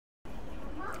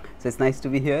So it's nice to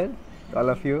be here, all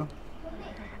of you.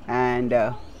 And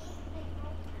I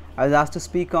was asked to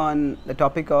speak on the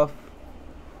topic of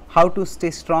how to stay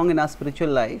strong in our spiritual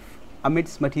life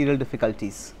amidst material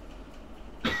difficulties.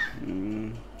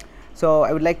 So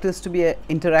I would like this to be an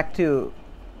interactive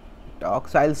talk.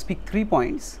 So I'll speak 3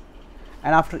 points,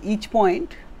 and after each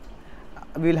point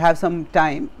we will have some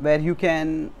time where you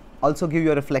can also give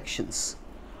your reflections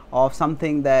of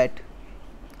something that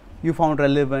you found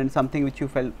relevant, something which you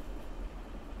felt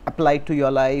applied to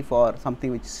your life, or something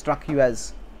which struck you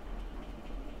as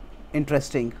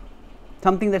interesting,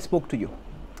 something that spoke to you.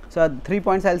 So 3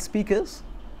 points I'll speak is,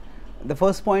 the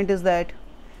first point is that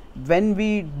when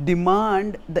we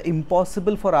demand the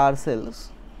impossible for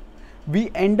ourselves, we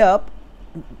end up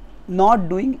not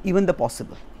doing even the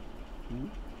possible.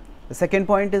 The second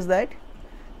point is that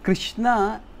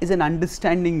Krishna is an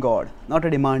understanding God, not a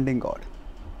demanding God.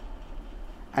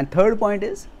 And third point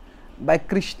is, by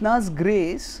Krishna's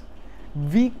grace,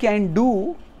 we can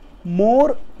do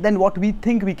more than what we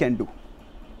think we can do.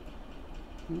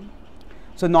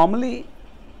 So normally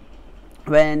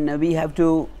when we have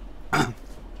to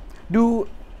do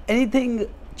anything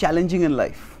challenging in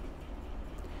life,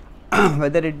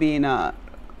 whether it be in our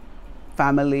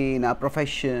family, in our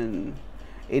profession,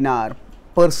 in our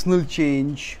personal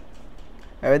change,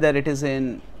 whether it is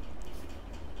in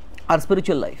our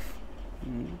spiritual life,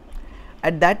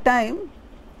 at that time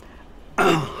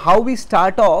how we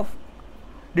start off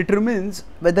determines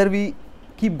whether we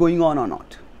keep going on or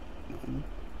not.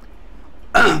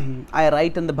 I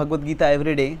write in the Bhagavad-Gītā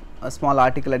every day, a small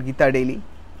article at Gita Daily.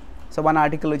 So one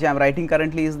article which I am writing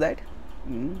currently is that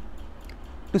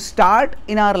to start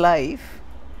in our life,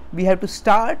 we have to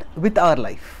start with our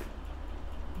life.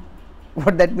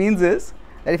 What that means is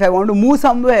that if I want to move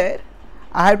somewhere,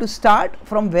 I have to start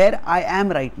from where I am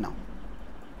right now.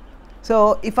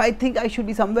 So if I think I should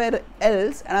be somewhere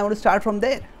else and I want to start from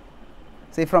there,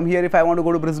 say from here if I want to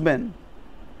go to Brisbane,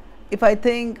 if I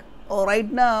think, oh,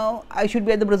 right now I should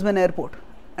be at the Brisbane airport,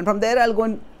 and from there I'll go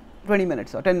in 20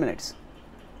 minutes or 10 minutes,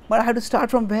 but I have to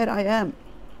start from where I am.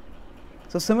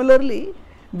 So similarly,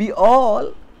 we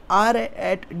all are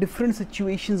at different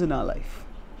situations in our life.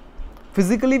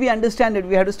 Physically we understand that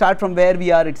we have to start from where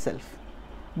we are itself,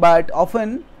 but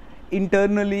often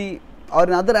internally or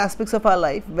in other aspects of our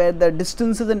life where the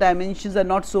distances and dimensions are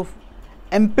not so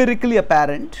empirically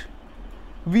apparent,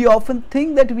 we often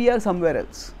think that we are somewhere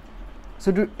else.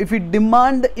 So if we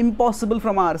demand the impossible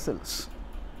from ourselves,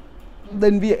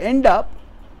 then we end up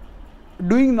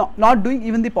doing not doing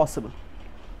even the possible.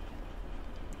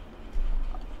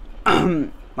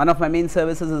 One of my main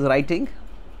services is writing.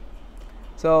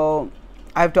 So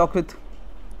I have talked with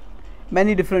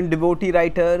many different devotee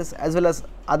writers as well as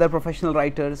other professional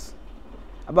writers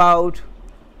about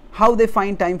how they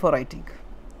find time for writing.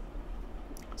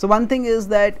 So one thing is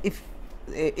that if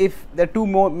there are two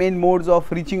main modes of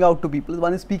reaching out to people,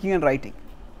 one is speaking and writing.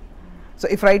 So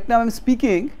if right now I am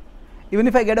speaking, even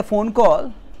if I get a phone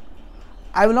call,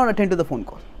 I will not attend to the phone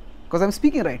call because I am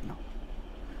speaking right now.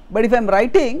 But if I am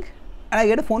writing and I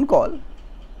get a phone call,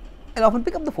 I will often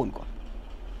pick up the phone call.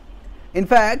 In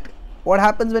fact, what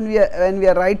happens when we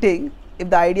are writing, if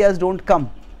the ideas don't come,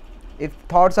 if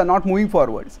thoughts are not moving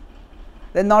forwards,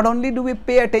 then not only do we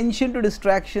pay attention to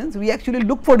distractions, we actually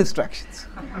look for distractions.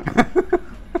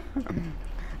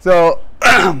 So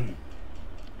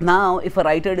now if a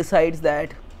writer decides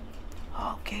that,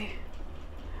 okay,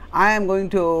 I am going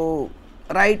to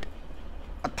write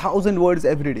 1,000 words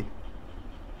every day,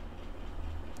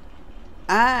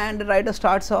 and the writer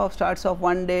starts off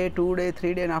 1 day, 2 day,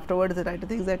 3 day, and afterwards the writer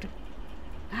thinks that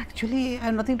actually I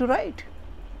have nothing to write,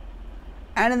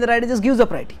 and then the writer just gives up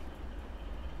writing.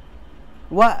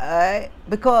 Why?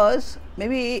 Because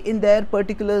maybe in their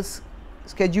particular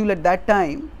schedule at that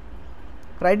time,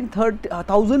 writing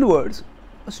 1,000 words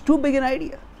was too big an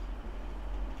idea.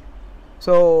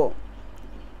 So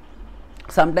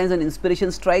sometimes when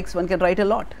inspiration strikes, one can write a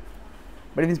lot,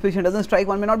 but if inspiration doesn't strike,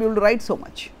 one may not be able to write so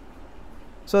much.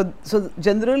 So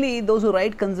generally those who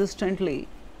write consistently,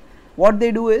 what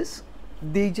they do is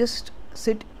they just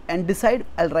sit and decide,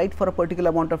 I'll write for a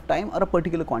particular amount of time or a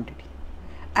particular quantity,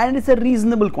 and it's a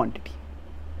reasonable quantity.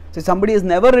 So if somebody has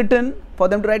never written, for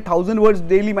them to write 1,000 words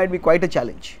daily might be quite a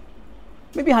challenge.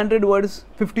 Maybe 100 words,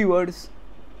 50 words.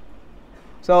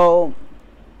 So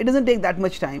it doesn't take that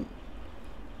much time.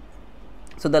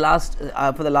 So for the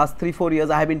last 3-4 years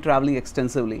I have been traveling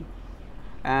extensively,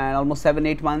 and almost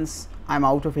 7-8 months I am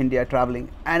out of India traveling,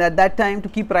 and at that time to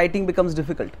keep writing becomes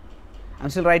difficult. I am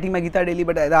still writing my Gita Daily,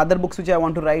 but there are other books which I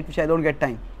want to write which I don't get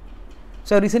time.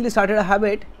 So I recently started a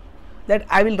habit that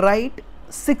I will write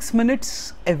 6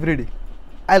 minutes every day.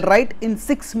 I'll write in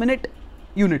 6-minute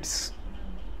units.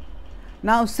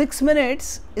 Now 6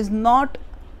 minutes is not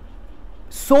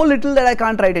so little that I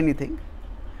can't write anything,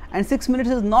 and 6 minutes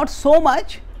is not so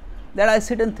much that I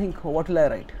sit and think, oh, what will I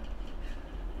write?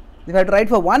 If I had to write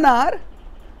for 1 hour,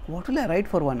 what will I write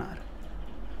for 1 hour?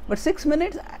 But 6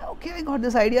 minutes, okay, I got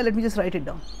this idea, let me just write it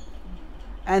down.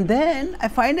 And then I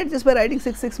find it just by writing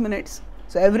 6 minutes.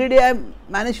 So every day I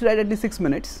manage to write at least 6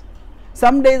 minutes.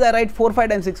 Some days I write 4-5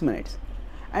 times 6 minutes.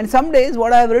 And some days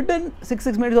what I have written 6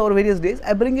 minutes over various days,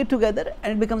 I bring it together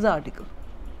and it becomes an article.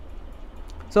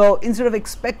 So instead of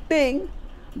expecting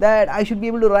that I should be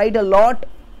able to write a lot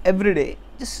every day,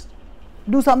 just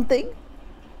do something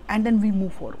and then we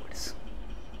move forwards.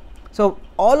 So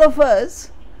all of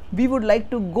us, we would like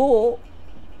to go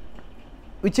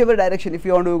whichever direction. If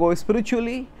you want to go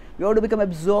spiritually, you want to become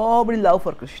absorbed in love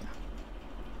for Krishna.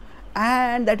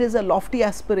 And that is a lofty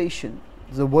aspiration,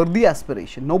 it's a worthy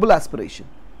aspiration, noble aspiration.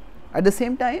 At the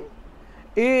same time,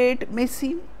 it may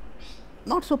seem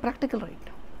not so practical right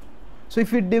now. So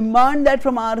if we demand that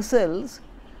from ourselves,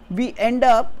 we end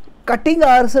up cutting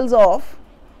ourselves off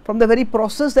from the very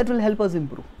process that will help us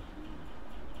improve.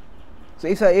 So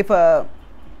if a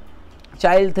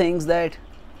child thinks that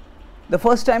the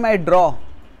first time I draw,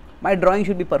 my drawing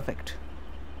should be perfect.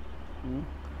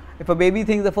 If a baby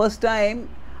thinks the first time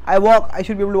I walk, I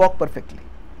should be able to walk perfectly,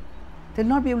 they will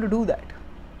not be able to do that.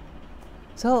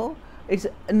 So it's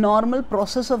a normal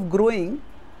process of growing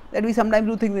that we sometimes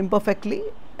do things imperfectly,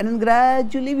 and then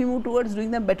gradually we move towards doing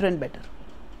them better and better.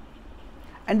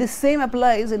 And the same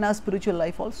applies in our spiritual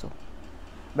life also.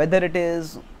 Whether it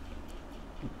is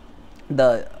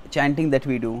the chanting that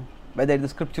we do, whether it is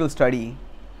scriptural study,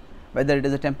 whether it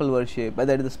is a temple worship,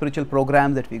 whether it is the spiritual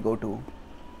programs that we go to,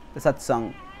 the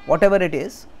satsang, whatever it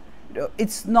is,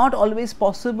 it's not always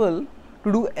possible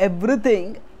to do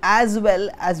everything as well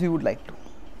as we would like to.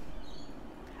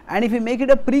 And if we make it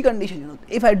a precondition,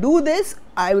 if I do this,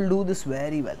 I will do this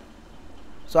very well.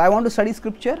 So I want to study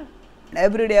scripture, and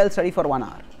every day I will study for 1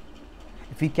 hour.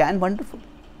 If we can, wonderful.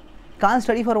 Can't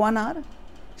study for 1 hour,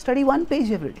 study 1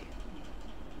 page every day.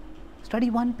 Study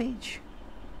 1 page.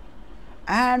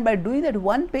 And by doing that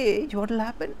 1 page, what will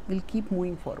happen? We'll keep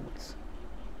moving forwards.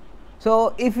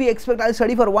 So if we expect I'll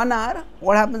study for 1 hour,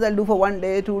 what happens? I'll do for 1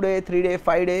 day, 2 days, 3 days,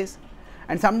 5 days,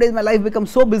 and some days my life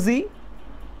becomes so busy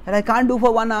that I can't do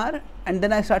for 1 hour, and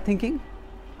then I start thinking,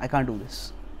 I can't do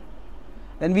this.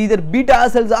 Then we either beat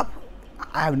ourselves up,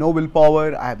 I have no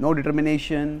willpower, I have no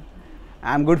determination,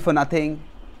 I am good for nothing.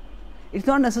 It's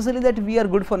not necessarily that we are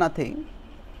good for nothing.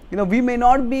 We may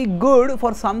not be good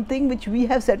for something which we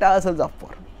have set ourselves up for,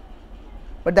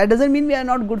 but that doesn't mean we are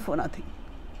not good for nothing.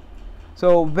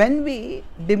 So when we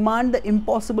demand the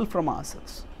impossible from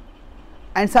ourselves,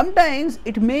 and sometimes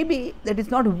it may be that it's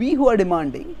not we who are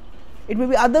demanding, it may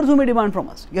be others who may demand from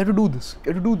us. You have to do this,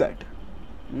 you have to do that.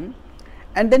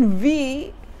 And then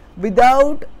we,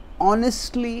 without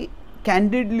honestly,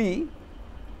 candidly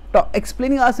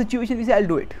explaining our situation, we say, I'll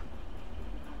do it.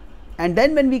 And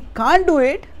then when we can't do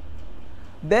it,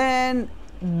 then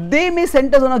they may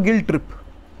send us on a guilt trip.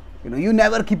 You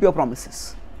never keep your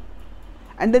promises.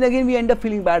 And then again we end up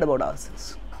feeling bad about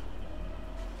ourselves.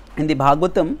 In the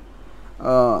Bhagavatam,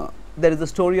 there is a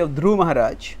story of Dhruva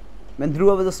Maharaj. When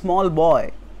Dhruva was a small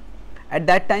boy, at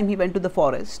that time he went to the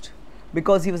forest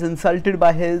because he was insulted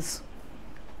by his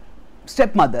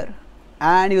stepmother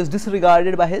and he was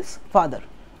disregarded by his father.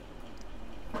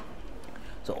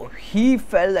 So he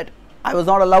felt that I was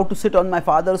not allowed to sit on my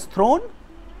father's throne,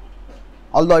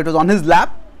 although it was on his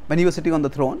lap when he was sitting on the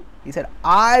throne. He said,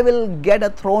 I will get a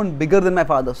throne bigger than my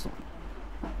father's throne.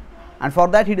 And for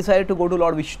that he decided to go to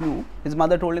Lord Vishnu. His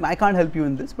mother told him, I can't help you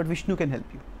in this, but Vishnu can help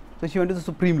you. So she went to the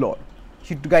Supreme Lord.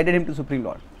 She guided him to Supreme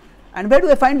Lord. And where do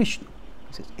I find Vishnu?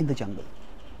 He says, in the jungle.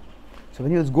 So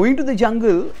when he was going to the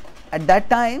jungle, at that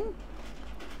time,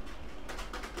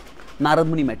 Narad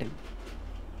Muni met him.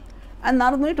 And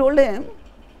Narad Muni told him,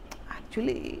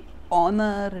 actually,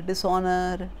 honor,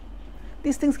 dishonor,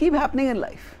 these things keep happening in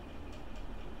life.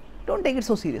 Don't take it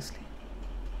so seriously.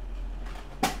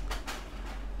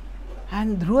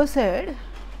 And Dhruva said,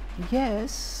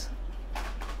 yes,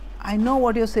 I know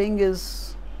what you're saying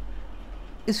is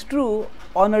true,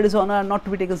 honor, dishonor are not to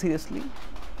be taken seriously,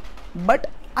 but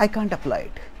I can't apply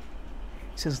it.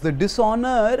 He says, the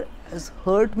dishonor has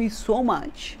hurt me so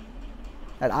much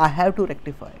that I have to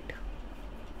rectify it.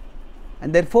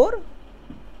 And therefore,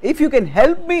 if you can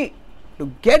help me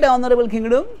to get an honorable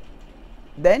kingdom,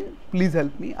 then please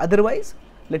help me, otherwise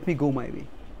let me go my way.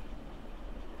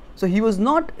 So he was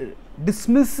not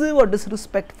dismissive or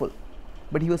disrespectful,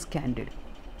 but he was candid.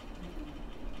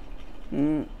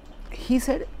 He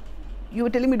said, you were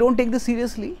telling me don't take this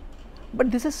seriously,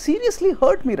 but this has seriously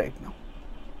hurt me right now.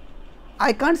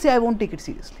 I can't say I won't take it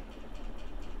seriously.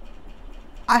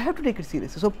 I have to take it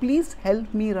seriously. So please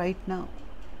help me right now.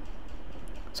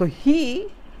 So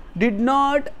he did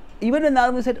not, even when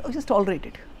Narmada said, oh, just tolerate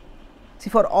it. See,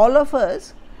 for all of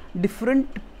us,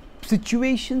 different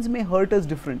situations may hurt us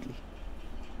differently.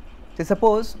 Say,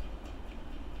 suppose,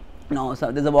 no,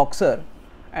 so there's a boxer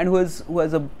and who has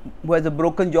a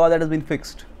broken jaw that has been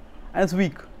fixed and is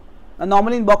weak. Now,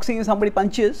 normally in boxing, if somebody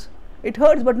punches, it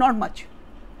hurts, but not much.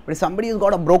 But if somebody has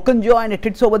got a broken jaw and it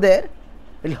hits over there,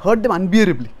 it will hurt them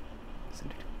unbearably,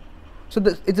 isn't it? So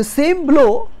it's the same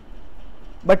blow,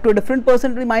 but to a different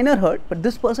person it will be minor hurt, but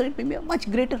this person it may be a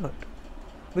much greater hurt.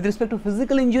 With respect to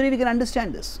physical injury, we can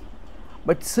understand this.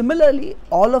 But similarly,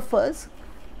 all of us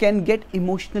can get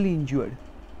emotionally injured.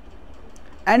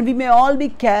 And we may all be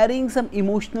carrying some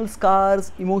emotional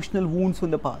scars, emotional wounds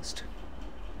from the past.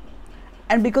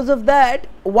 And because of that,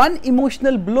 one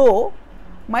emotional blow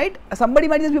somebody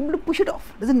might just be able to push it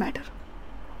off, doesn't matter.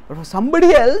 But for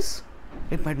somebody else,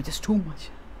 it might be just too much.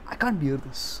 I can't bear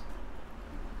this.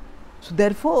 So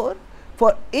therefore,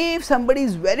 if somebody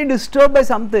is very disturbed by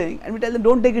something and we tell them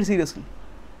don't take it seriously,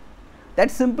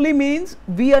 that simply means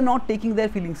we are not taking their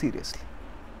feelings seriously.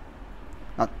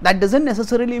 Now that doesn't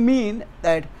necessarily mean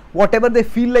that whatever they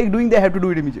feel like doing, they have to do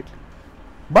it immediately.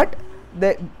 But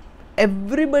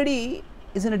everybody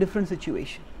is in a different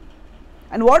situation.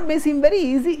 And what may seem very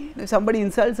easy, if somebody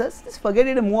insults us, just forget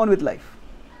it and move on with life.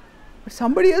 But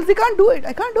somebody else, they can't do it,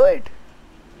 I can't do it.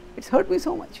 It's hurt me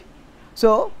so much.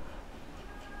 So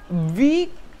we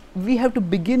have to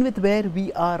begin with where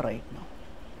we are right now.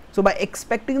 So by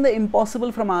expecting the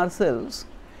impossible from ourselves,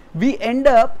 we end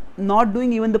up not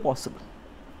doing even the possible.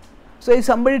 So if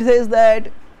somebody says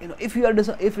that, if you are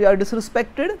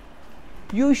disrespected,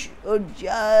 you should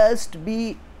just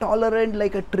be tolerant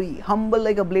like a tree, humble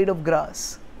like a blade of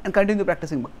grass, and continue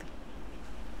practicing bhakti.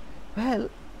 Well,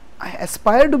 I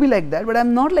aspire to be like that, but I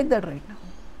am not like that right now.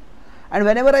 And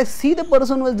whenever I see the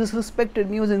person who has disrespected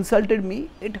me, who has insulted me,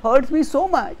 it hurts me so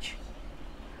much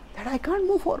that I can't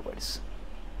move forwards.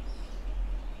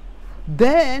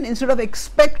 Then instead of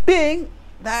expecting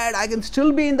that I can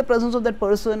still be in the presence of that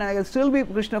person and I can still be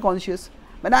Krishna conscious,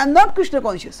 but I am not Krishna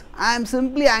conscious, I am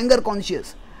simply anger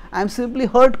conscious, I am simply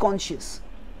hurt conscious,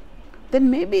 then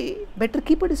maybe better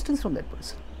keep a distance from that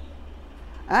person.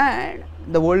 And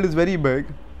the world is very big.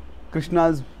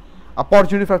 Krishna's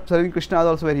opportunity for serving Krishna is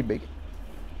also very big.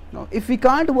 Now, if we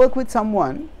can't work with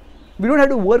someone, we don't have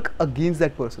to work against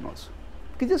that person also.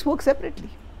 We can just work separately.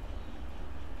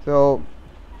 So,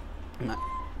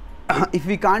 if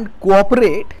we can't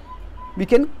cooperate, we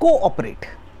can cooperate.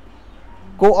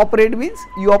 Cooperate means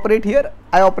you operate here,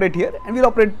 I operate here, and we'll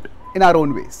operate in our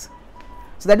own ways.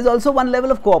 So that is also one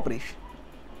level of cooperation,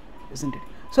 isn't it?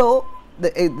 So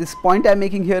this point I am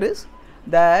making here is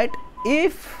that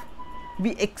if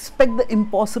we expect the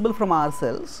impossible from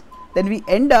ourselves, then we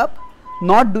end up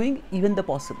not doing even the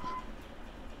possible.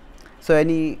 So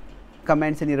any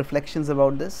comments, any reflections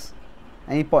about this?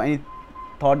 Any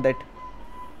thought that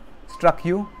struck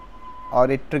you, or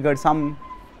it triggered some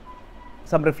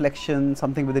reflection,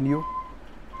 something within you?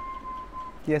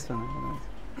 Yes, ma'am.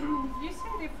 You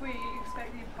said if we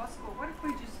expect the impossible, what if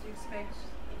we just expect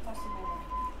the possible,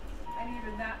 and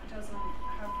even that doesn't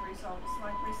have results?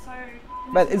 Like we're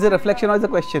so. Well, is it a reflection or is it a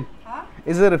question? Huh?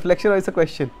 Is it a reflection or is it a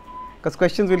question? Because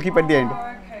questions we'll keep at the end.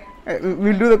 Okay.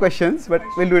 We'll do the questions, but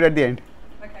we'll do it at the end.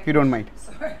 Okay. If you don't mind.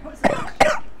 Sorry, what's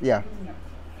that? Yeah.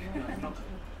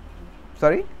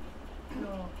 Sorry?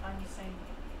 No, I'm saying.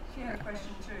 She had a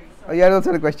question too. Oh, you had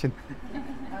also a question.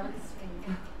 I was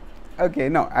saying. Okay,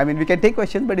 no, I mean we can take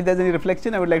questions, but if there's any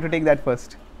reflection, I would like to take that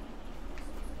first.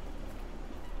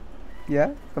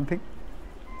 Yeah, something?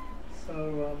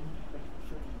 So,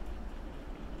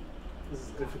 this is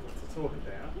difficult to talk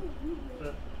about,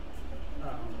 but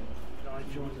I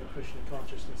joined the Krishna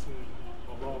consciousness movement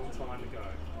a long time ago,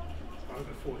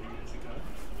 over 40 years ago,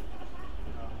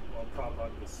 while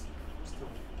Prabhupada was still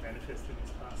manifesting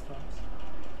his pastimes.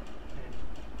 And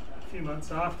a few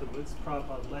months afterwards,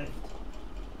 Prabhupada left,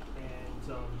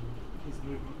 and his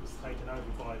movement was taken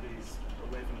over by these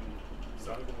 11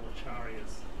 zonal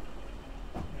acharyas.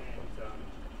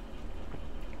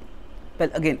 Well,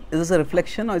 again, is this a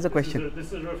reflection or is it a question? This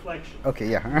is a reflection. Okay,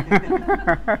 yeah.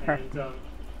 And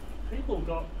people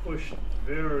got pushed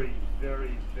very,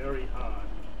 very, very hard,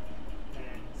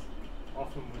 and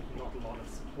often with not a lot of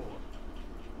support.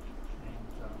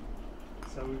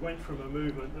 And so we went from a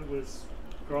movement that was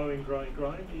growing,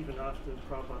 even after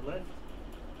Prabhupada left,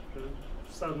 to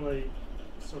suddenly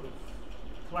sort of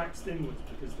collapsed inwards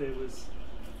because there was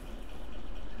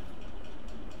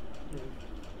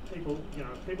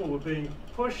people were being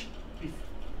pushed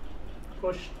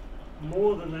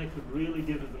more than they could really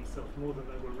give of themselves, more than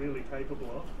they were really capable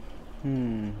of,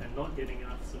 and not getting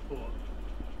enough support.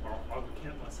 I would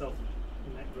count myself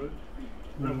in that group.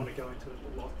 I don't want to go into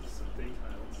lots of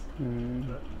details,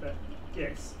 but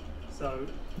yes. So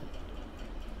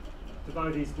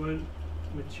devotees weren't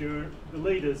mature. The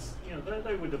leaders,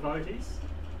 they were devotees.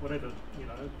 Whatever,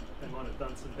 they might have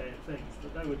done some bad things,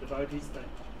 but they were devotees.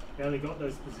 They only got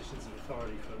those positions of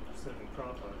authority for serving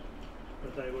Prabhupada.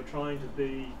 But they were trying to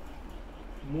be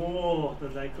more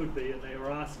than they could be, and they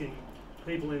were asking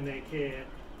people in their care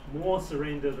more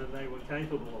surrender than they were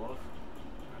capable of.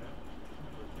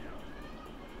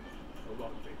 A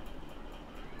lot big.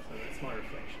 So that's my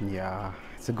reflection. Yeah,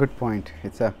 it's a good point.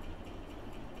 It's a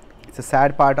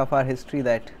sad part of our history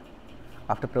that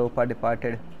after Prabhupada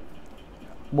departed,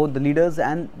 both the leaders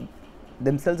and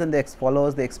themselves and their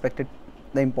followers, they expected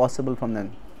the impossible from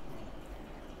them.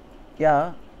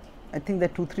 Yeah, I think there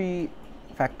are 2-3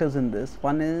 factors in this.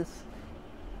 One is,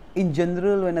 in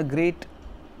general, when a great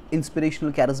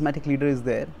inspirational charismatic leader is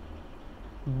there,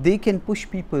 they can push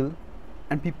people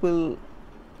and people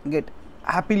get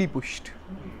happily pushed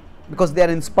because they are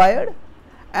inspired,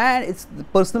 and it's the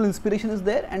personal inspiration is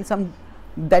there, and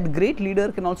that great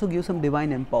leader can also give some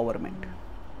divine empowerment.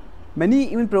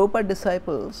 Many even Prabhupada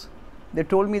disciples, they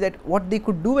told me that what they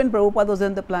could do when Prabhupada was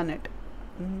on the planet,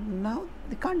 now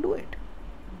they can't do it.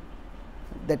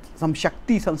 That some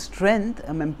Shakti, some strength,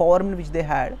 empowerment which they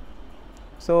had,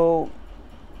 so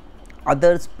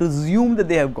others presume that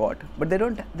they have got, but they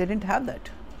didn't have that.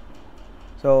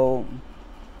 So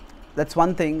that's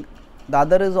one thing. The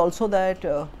other is also that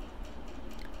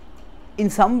in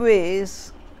some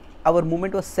ways our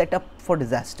movement was set up for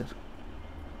disaster,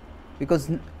 because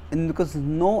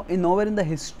nowhere in the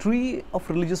history of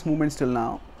religious movements till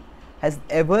now has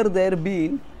ever there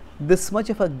been this much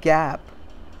of a gap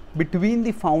between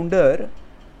the founder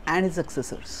and his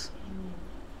successors.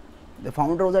 The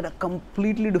founder was at a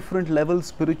completely different level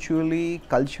spiritually,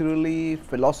 culturally,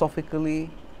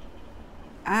 philosophically,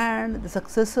 and the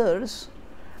successors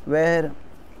were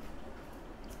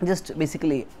just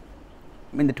basically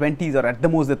in the 20s or at the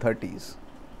most the 30s,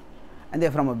 and they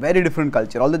are from a very different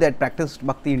culture, although they had practiced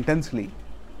bhakti intensely,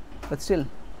 but still.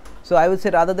 So I would say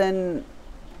rather than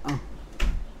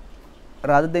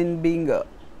being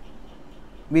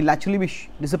we'll naturally be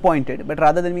disappointed, but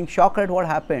rather than being shocked at what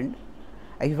happened,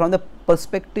 actually from the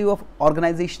perspective of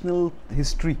organizational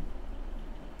history,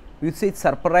 we would say it's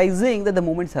surprising that the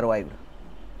movement survived,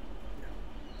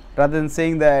 rather than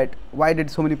saying that why did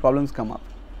so many problems come up.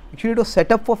 Actually it was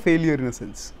set up for failure in a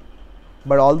sense,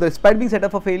 but although despite being set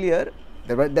up for failure,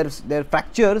 there are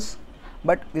fractures,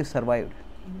 but we've survived,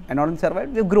 and not only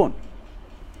survived, we've grown.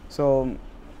 So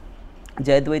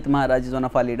Jayadvait Maharaj is one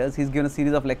of our leaders. He's given a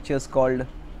series of lectures called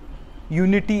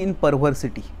Unity in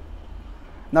Perversity,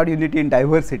 not unity in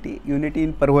diversity, unity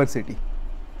in perversity.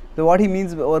 So what he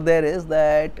means over there is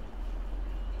that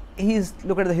he's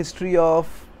looked at the history of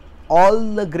all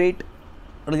the great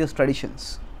religious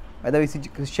traditions, whether we see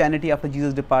Christianity after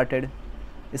Jesus departed,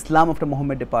 Islam after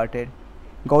Muhammad departed,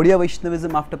 Gaudiya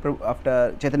Vaishnavism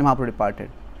after Chaitanya Mahaprabhu departed,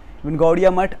 even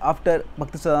Gaudiya Math after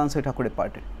Bhaktisiddhanta Saraswati Thakur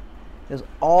departed.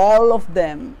 All of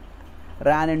them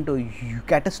ran into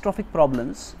catastrophic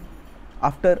problems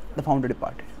after the founder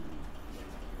departed.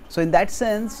 So in that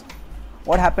sense,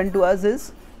 what happened to us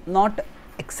is not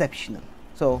exceptional.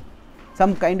 So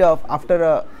some kind of, after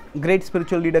a great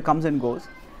spiritual leader comes and goes,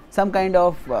 some kind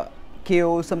of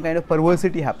chaos, some kind of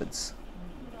perversity happens.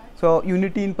 So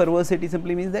unity in perversity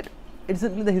simply means that it's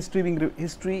simply the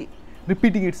history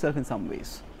repeating itself in some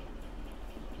ways.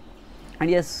 And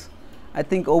yes, I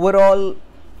think overall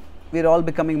we are all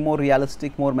becoming more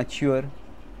realistic, more mature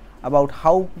about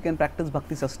how we can practice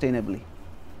bhakti sustainably.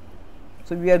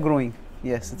 So we are growing.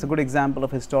 Yes, it's a good example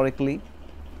of historically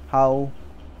how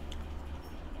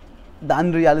the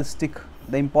unrealistic,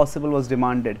 the impossible was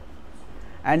demanded.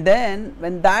 And then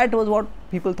when that was what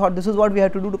people thought, this is what we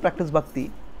have to do to practice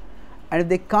bhakti, and if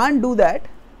they can't do that,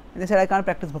 they said, I can't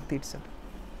practice bhakti itself.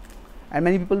 And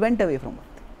many people went away from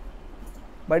bhakti.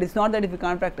 But it's not that if you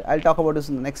can't practice, I'll talk about this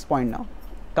in the next point now.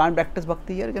 Can't practice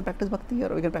bhakti here, you can practice bhakti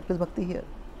here, or we can practice bhakti here.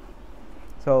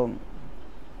 So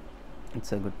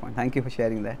it's a good point. Thank you for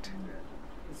sharing that.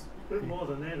 It's a bit more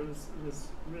than that. It was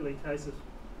really a case of,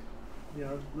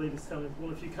 leaders telling me,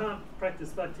 well, if you can't practice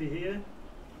bhakti here,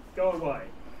 go away.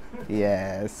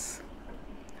 Yes,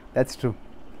 that's true.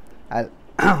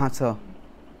 So,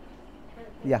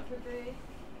 yeah. Today,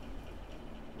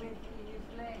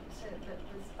 you've learnt that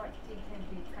this bhakti can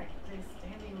be practiced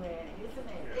anywhere, isn't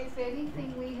it? Yeah. If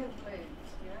anything we have learnt,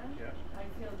 yeah? Yeah. I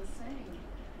feel the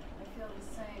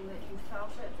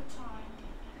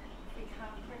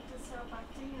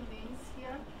it means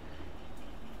here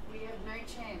we have no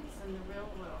chance in the real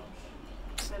world.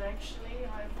 But actually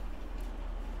I've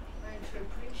learned to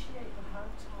appreciate the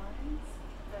hard times,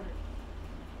 that it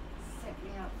set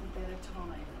me up for better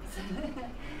times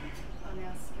on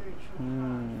our spiritual path.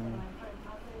 And I hope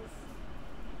others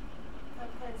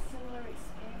have had similar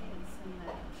experience in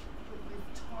that, but with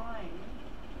time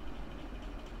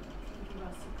can give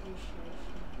us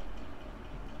appreciation.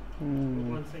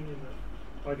 One thing in the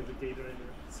Bhagavad-Gītā, in the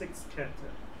 6th chapter,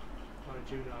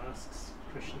 Arjuna asks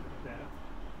Krishna about,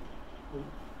 well,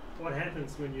 what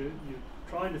happens when you're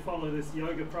trying to follow this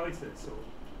yoga process or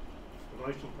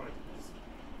devotional process.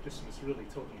 Krishna is really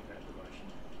talking about devotion.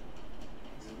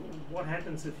 He says, well, what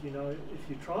happens if you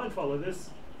try and follow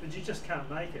this, but you just can't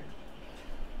make it?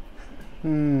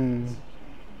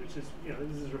 Which is,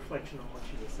 this is a reflection on what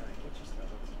you were saying, what you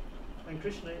started. And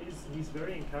Krishna he's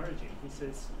very encouraging. He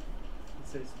says,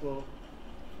 well,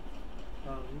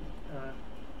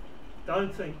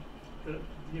 don't think that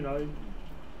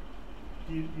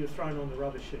you're thrown on the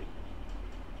rubbish heap.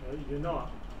 You're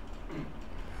not.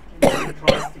 Anyone who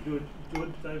tries to good,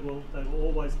 they will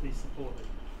always be supported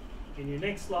in your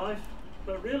next life,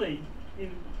 but really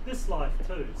in this life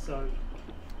too. So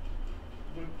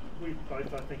we've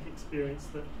both, I think,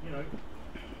 experienced that.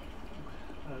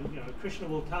 Krishna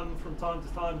will come from time to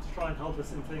try and help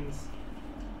us in things.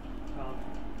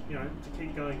 To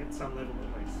keep going at some level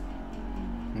at least.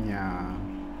 Yeah,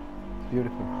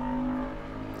 beautiful.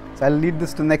 So I'll lead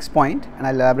this to the next point and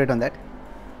I'll elaborate on that.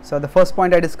 So the first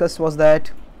point I discussed was that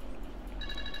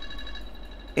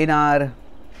even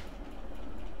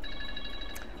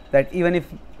if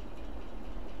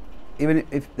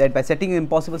that by setting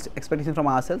impossible expectations from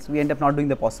ourselves, we end up not doing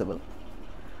the possible.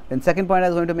 Then second point I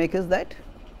was going to make is that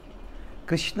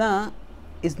Krishna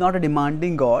is not a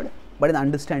demanding God, but an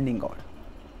understanding God.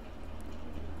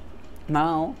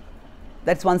 Now,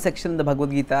 that's one section in the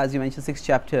Bhagavad-Gītā, as you mentioned, 6th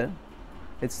chapter.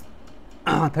 It's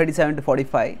 37 to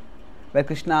 45, where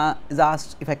Krishna is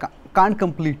asked, if I can't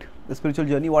complete the spiritual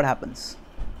journey, what happens?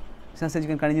 Krishna says you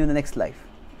can continue in the next life.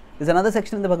 There's another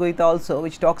section in the Bhagavad-Gītā also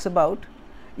which talks about,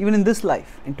 even in this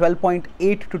life, in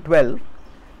 12.8 to 12,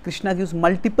 Krishna gives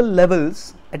multiple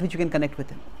levels at which you can connect with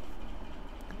him.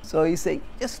 So he's saying,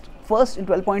 just first in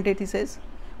 12.8 he says,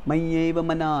 Mayyeva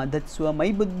mana datsva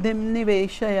may buddhim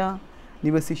niveshaya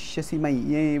nivasishyasi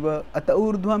mayyeva ata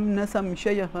urdhvam na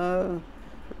samshayah.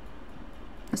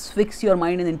 Just fix your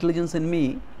mind and intelligence in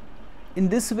me. In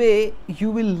this way,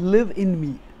 you will live in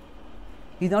me.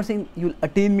 He's not saying you will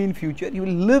attain me in future, you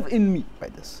will live in me by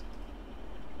this.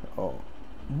 Oh.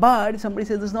 But somebody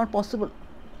says this is not possible.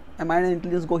 My mind and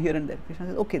intelligence go here and there. Krishna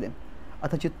says, okay then.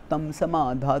 Athachittam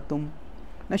samadhatum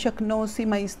na shaknosi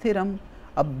maisthiram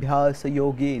abhyasa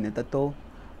yogena tato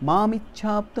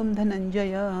mamichhaptum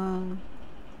dhananjaya.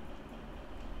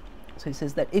 So he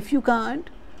says that if you can't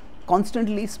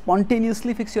constantly,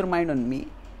 spontaneously fix your mind on me,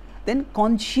 then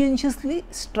conscientiously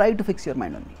strive to fix your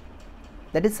mind on me.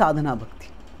 That is sadhana bhakti.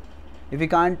 If we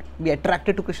can't be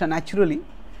attracted to Krishna naturally,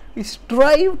 we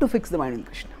strive to fix the mind on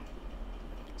Krishna.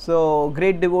 So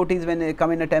great devotees, when they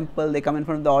come in a temple, they come in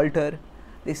front of the altar,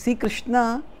 they see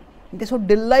Krishna, and they're so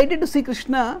delighted to see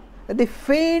Krishna that they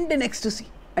faint in ecstasy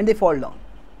and they fall down.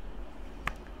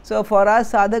 So for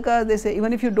us sadhakas, they say,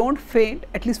 even if you don't faint,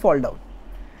 at least fall down.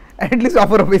 At least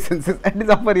offer obeisances, at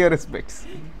least offer your respects.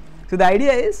 So the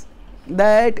idea is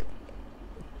that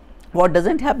what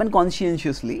doesn't happen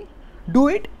conscientiously, do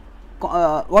it.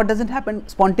 What doesn't happen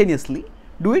spontaneously,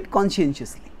 do it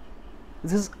conscientiously.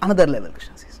 This is another level,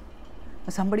 Krishna says.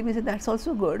 Now somebody may say, that's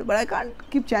also good, but I can't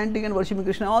keep chanting and worshipping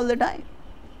Krishna all the time.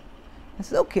 I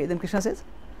says, okay. Then Krishna says,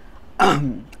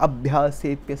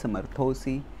 Abhyasepya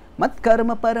samarthosi mat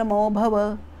karma paramo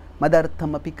bhava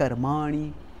madartham api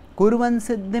karmani kurvan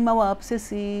siddhim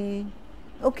avapsyasi.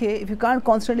 Okay, if you can't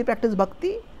constantly practice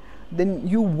bhakti, then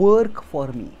you work for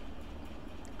me.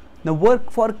 Now work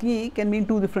for me can mean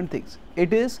two different things.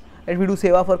 It is that we do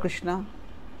seva for Krishna.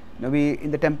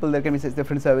 In the temple there can be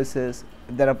different services.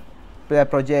 If there are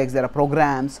projects, there are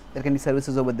programs, there can be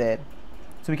services over there.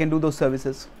 So we can do those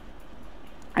services.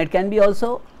 It can be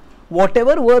also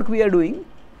whatever work we are doing,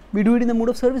 we do it in the mood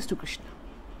of service to Krishna.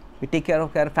 We take care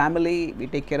of our family, we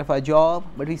take care of our job,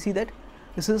 but we see that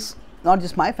this is not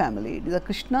just my family, these are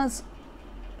Krishna's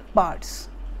parts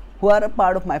who are a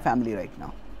part of my family right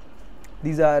now.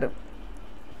 These are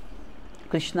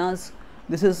Krishna's,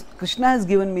 Krishna has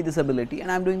given me this ability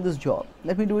and I am doing this job.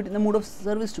 Let me do it in the mood of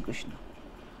service to Krishna.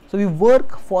 So we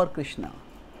work for Krishna.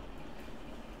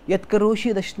 Yat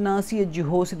karoshi dashnasi yat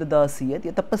juhosi dadasi yat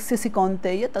tapasyasi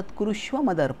kaunteya tat kurushva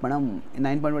madarpanam. In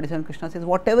 9.27 Krishna says,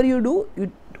 whatever you do,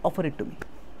 you offer it to me.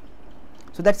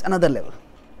 So that's another level.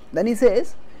 Then he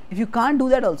says, if you can't do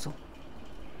that also,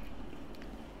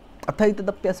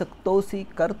 athaitadapyasaktosi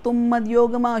kartum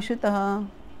madyogamashitaha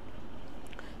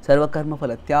sarva karma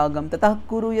phalatyagam tatah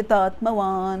kuru yata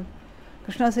atmavan.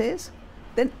 Krishna says,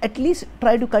 then at least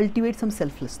try to cultivate some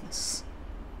selflessness.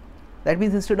 That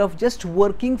means instead of just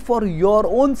working for your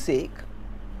own sake,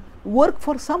 work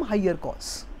for some higher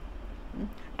cause.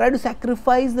 Try to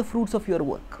sacrifice the fruits of your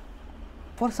work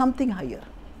for something higher.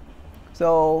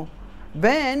 So,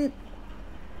 when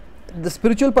the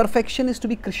spiritual perfection is to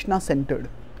be Krishna centered,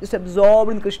 just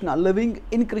absorbed in Krishna, living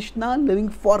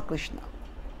for Krishna.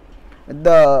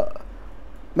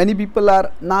 Many people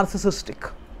are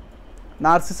narcissistic.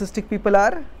 Narcissistic people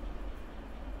are,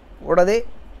 what are they?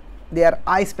 They are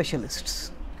eye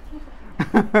specialists.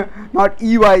 Not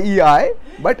EYEI,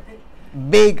 but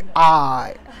big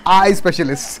eye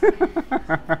specialists.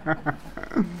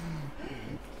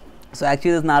 So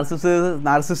actually this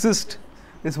narcissist,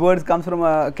 this word comes from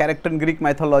a character in Greek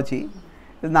mythology,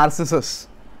 this Narcissus.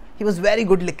 He was very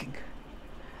good looking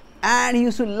and he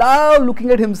used to love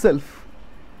looking at himself,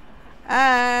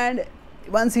 and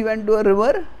once he went to a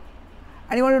river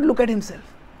and he wanted to look at himself,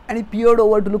 and he peered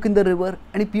over to look in the river,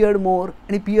 and he peered more,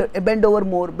 and he bent over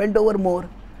more,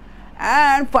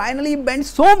 and finally he bent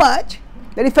so much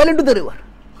that he fell into the river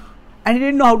and he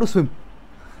didn't know how to swim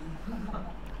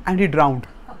and he drowned.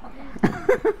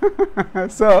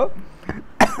 So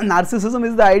narcissism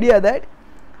is the idea that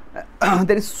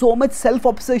there is so much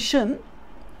self-obsession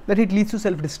that it leads to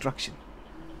self-destruction.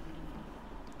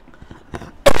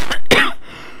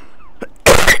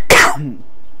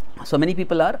 So many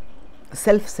people are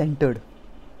self-centered.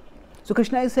 So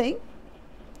Krishna is saying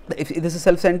that if this is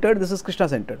self-centered, this is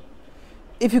Krishna-centered.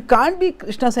 If you can't be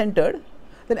Krishna-centered,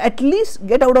 then at least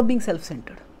get out of being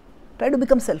self-centered. Try to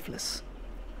become selfless.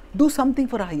 Do something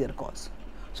for a higher cause.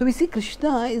 So we see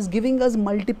Krishna is giving us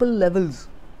multiple levels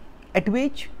at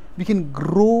which we can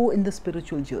grow in the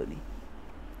spiritual journey.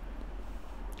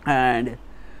 And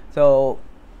so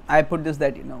I put this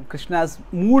that, Krishna's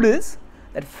mood is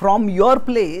that from your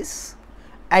place,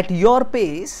 at your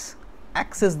pace,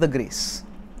 access the grace.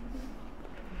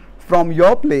 From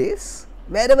your place,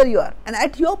 wherever you are, and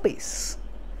at your pace,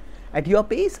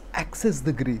 access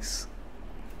the grace.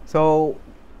 So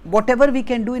whatever we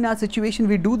can do in our situation,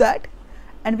 we do that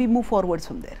and we move forwards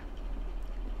from there.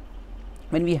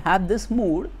 When we have this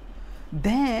mood,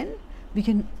 then we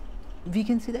can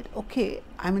see that, okay,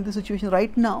 I'm in the situation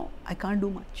right now, I can't do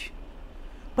much,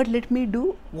 but let me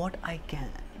do what I can.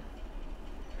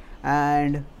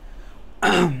 And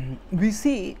we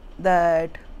see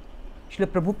that Srila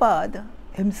Prabhupada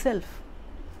himself,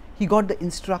 he got the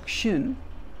instruction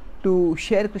to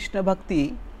share Krishna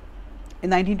Bhakti in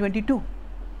 1922.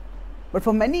 But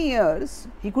for many years,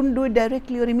 he couldn't do it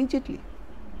directly or immediately.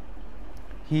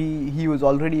 He was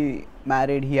already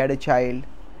married, he had a child,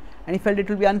 and he felt it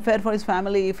would be unfair for his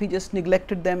family if he just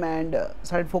neglected them and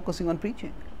started focusing on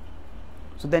preaching.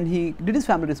 So then he did his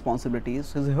family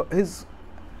responsibilities.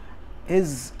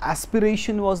 His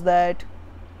aspiration was that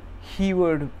he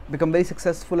would become very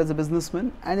successful as a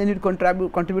businessman, and then he would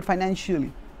contribute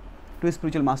financially to his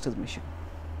spiritual master's mission.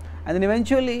 And then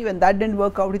eventually, when that didn't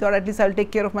work out, he thought, at least I'll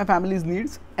take care of my family's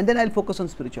needs and then I'll focus on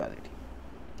spirituality.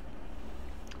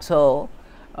 So,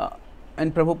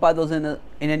 and Prabhupada was in an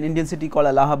Indian city called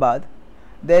Allahabad.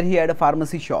 There he had a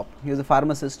pharmacy shop. He was a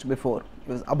pharmacist before.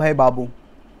 He was Abhay Babu.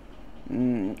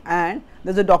 And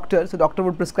there's a doctor. So doctor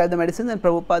would prescribe the medicines and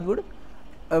Prabhupada would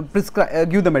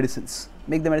give the medicines,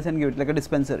 make the medicine, give it like a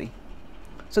dispensary.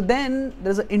 So then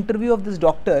there's an interview of this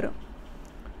doctor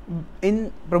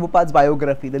in Prabhupada's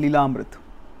biography, the Leela Amrit.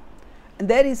 And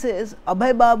there he says,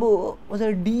 Abhay Babu was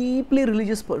a deeply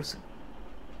religious person.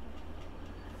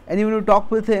 And even who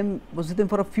talked with him, was with him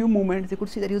for a few moments, they could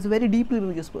see that he was a very deeply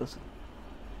religious person.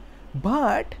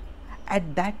 But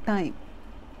at that time,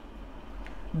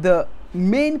 the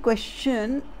main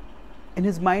question in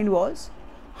his mind was,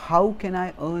 how can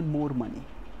I earn more money?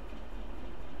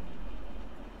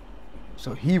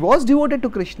 So he was devoted to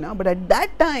Krishna, but at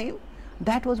that time,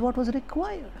 that was what was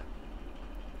required.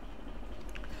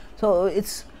 So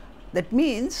that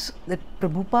means that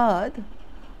Prabhupada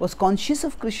was conscious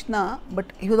of Krishna, but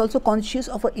he was also conscious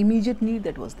of an immediate need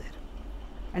that was there,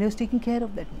 and he was taking care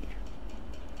of that need.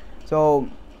 So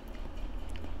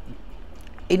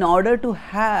in order to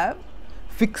have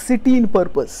fixity in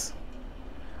purpose,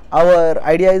 our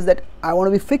idea is that I want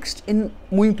to be fixed in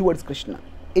moving towards Krishna,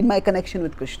 in my connection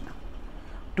with Krishna.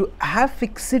 To have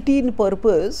fixity in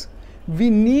purpose,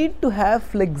 we need to have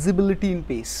flexibility in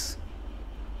pace.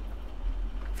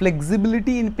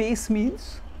 Flexibility in pace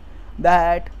means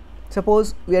that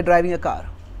Suppose we are driving a car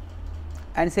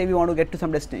and say we want to get to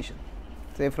some destination.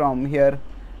 Say from here,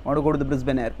 I want to go to the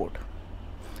Brisbane airport.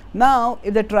 Now,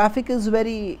 if the traffic is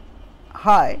very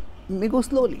high, we may go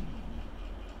slowly.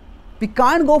 We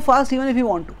can't go fast even if we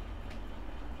want to.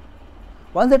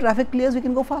 Once the traffic clears, we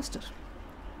can go faster.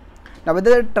 Now,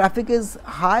 whether the traffic is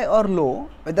high or low,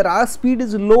 whether our speed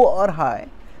is low or high,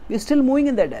 we are still moving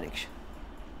in that direction.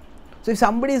 So, if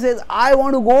somebody says, I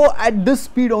want to go at this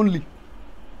speed only,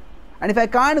 and if I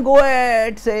can't go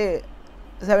at say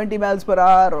 70 miles per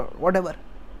hour or whatever,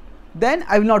 then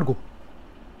I will not go.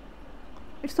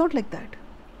 It's not like that.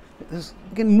 You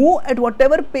can move at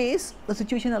whatever pace the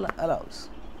situation allows.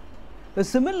 So,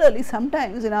 similarly,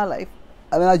 sometimes in our life,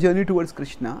 in our journey towards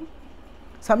Krishna,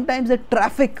 sometimes the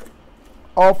traffic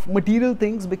of material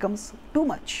things becomes too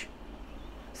much.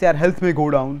 Say our health may go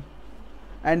down,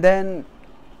 and then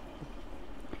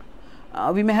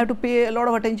we may have to pay a lot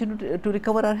of attention to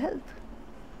recover our health.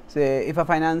 Say if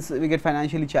we get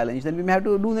financially challenged, then we may have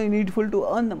to do the needful to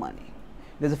earn the money.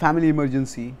 There's a family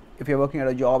emergency. If you're working at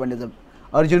a job and there's an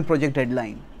urgent project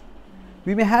deadline,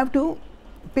 we may have to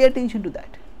pay attention to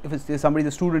that. If it's somebody,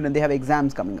 the student, and they have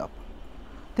exams coming up,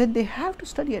 then they have to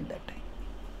study at that time.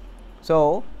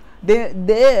 So, the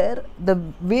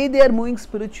way they are moving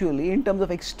spiritually in terms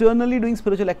of externally doing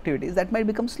spiritual activities, that might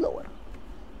become slower.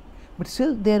 But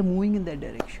still they are moving in that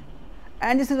direction.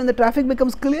 And this is when the traffic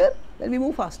becomes clear, then we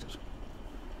move faster.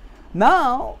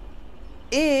 Now,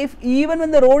 if even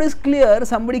when the road is clear,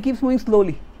 somebody keeps moving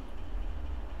slowly,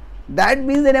 that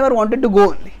means they never wanted to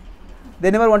go only.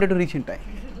 They never wanted to reach in time.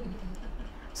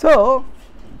 So,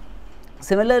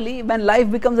 similarly, when life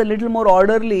becomes a little more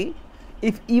orderly,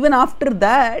 if even after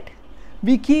that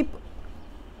we keep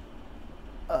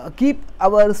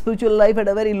our spiritual life at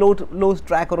a very low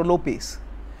track or a low pace,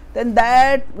 then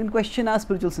that will question our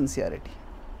spiritual sincerity.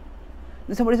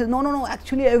 Then somebody says, no,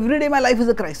 actually every day my life is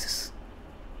a crisis.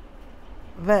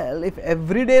 Well, if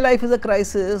everyday life is a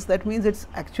crisis, that means it's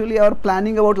actually our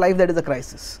planning about life that is a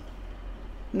crisis.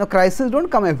 Now, crises don't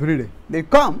come every day. They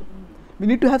come. We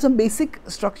need to have some basic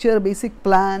structure, basic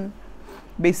plan,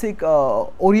 basic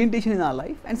orientation in our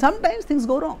life, and sometimes things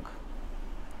go wrong.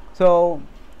 So,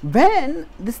 when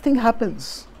this thing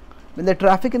happens, when the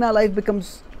traffic in our life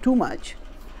becomes too much,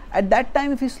 at that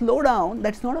time if we slow down,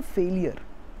 that's not a failure.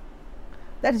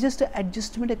 That's just an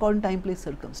adjustment according to time, place,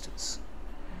 circumstance.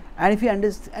 And if we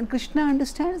understand, and Krishna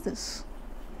understands this.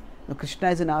 Now, Krishna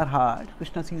is in our heart,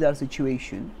 Krishna sees our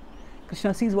situation,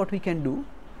 Krishna sees what we can do,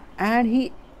 and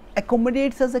he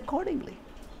accommodates us accordingly.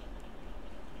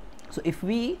 So, if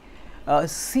we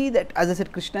see that, as I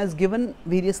said, Krishna has given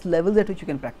various levels at which you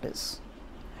can practice,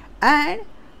 and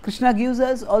Krishna gives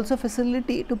us also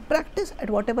facility to practice at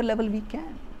whatever level we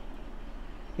can.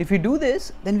 If we do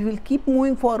this, then we will keep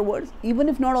moving forwards, even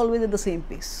if not always at the same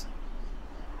pace.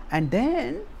 And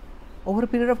then, over a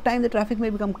period of time, the traffic may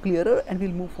become clearer and we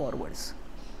will move forwards.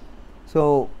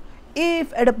 So,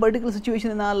 if at a particular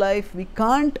situation in our life, we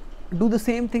can't do the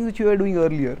same things which we were doing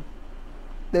earlier,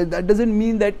 then that doesn't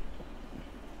mean that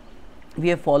we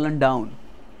have fallen down.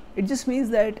 It just means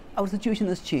that our situation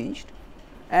has changed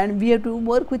and we have to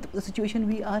work with the situation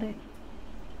we are in.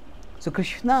 So,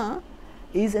 Krishna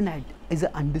is an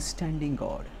understanding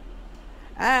God,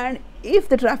 and if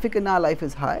the traffic in our life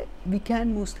is high, we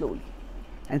can move slowly,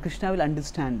 and Krishna will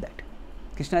understand that.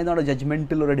 Krishna is not a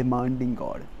judgmental or a demanding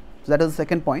God. So, that is the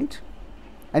second point.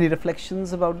 Any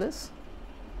reflections about this?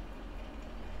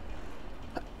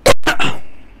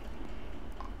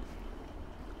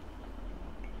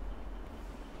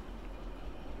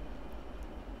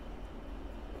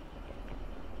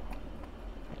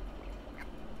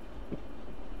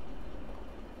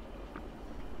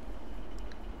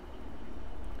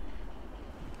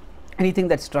 Anything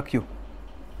that struck you?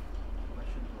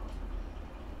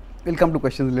 We'll come to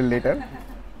questions a little later.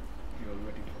 You're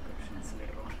waiting for questions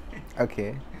later on.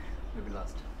 Okay. Maybe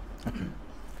last. Okay.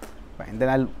 Fine. Then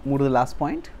I'll move to the last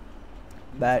point.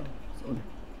 That.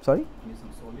 Sorry? Need some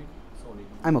solid.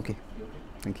 I'm okay. You okay?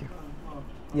 Thank you.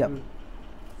 I Yeah. would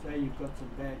say you've got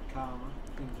some bad karma,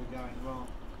 things are going wrong.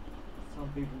 Some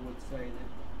people would say that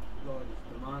God is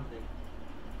demanding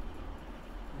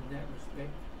in that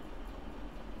respect,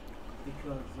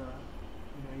 because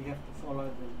you have to follow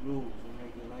the rules and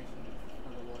regulations,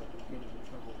 otherwise you get into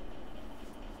trouble.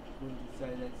 Wouldn't you say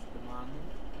that's demanding?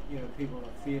 People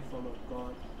are fearful of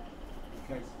God in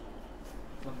case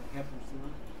something happens to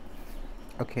them.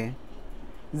 Okay.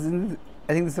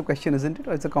 I think this is a question, isn't it,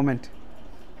 or it's a comment?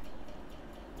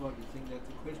 Well, do you think that's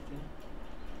a question?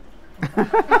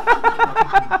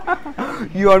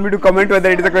 You want me to comment whether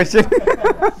it is a question?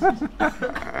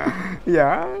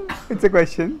 Yeah, it's a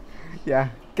question. Yeah.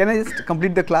 Can I just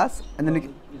complete the class and then we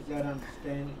can, Is that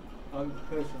understanding of the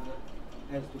person that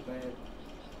has the bad?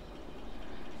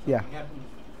 Yeah. Something happens,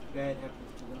 bad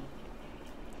happens to them.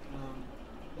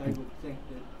 They would think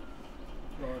that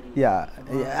God is. yeah,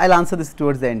 alive. I'll answer this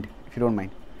towards the end if you don't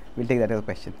mind. We'll take that as a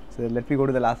question. So let me go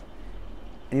to the last.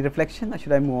 Any reflection or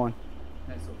should I move on?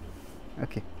 That's okay.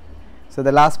 Okay. So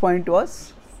the last point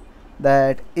was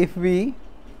that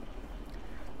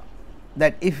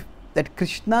that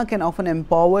Krishna can often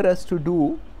empower us to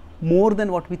do more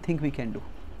than what we think we can do.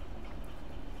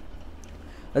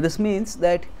 Now this means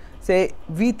that, say,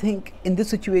 we think in this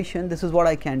situation this is what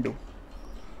I can do.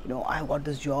 You know, I've got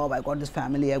this job, I've got this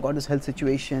family, I've got this health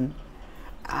situation,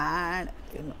 and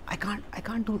you know, I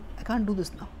can't do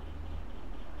this now.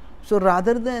 So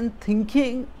rather than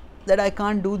thinking that I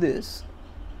can't do this,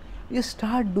 you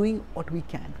start doing what we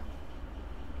can.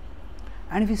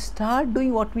 And if we start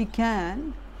doing what we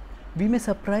can, we may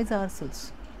surprise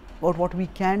ourselves about what we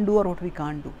can do or what we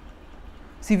can't do.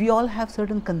 See, we all have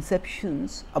certain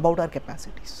conceptions about our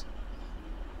capacities,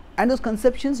 and those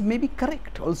conceptions may be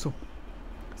correct also.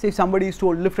 Say if somebody is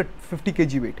told lift at 50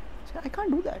 kg weight, say I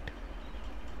can't do that.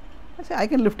 I say I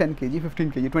can lift 10 kg,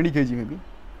 15 kg, 20 kg maybe,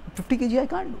 50 kg I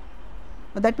can't do.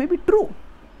 But that may be true.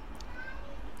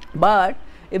 But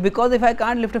because if I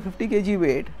can't lift a 50 kg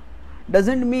weight,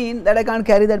 doesn't mean that I can't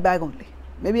carry that bag only.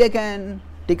 Maybe I can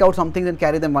take out some things and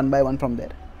carry them one by one from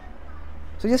there.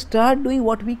 So just start doing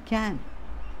what we can.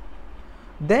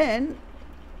 Then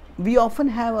we often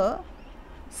have a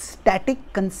static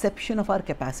conception of our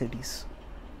capacities.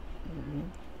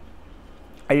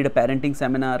 I did a parenting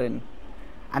seminar, and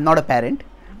I'm not a parent,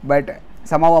 but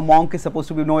somehow a monk is supposed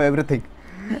to know everything.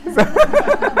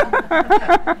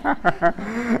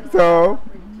 So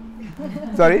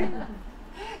sorry,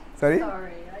 Sorry, I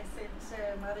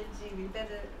said, Marathi, we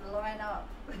better line up.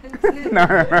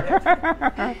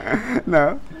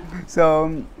 no.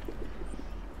 So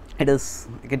it is.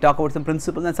 You can talk about some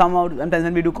principles, and sometimes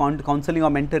when we do counseling or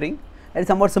mentoring, it's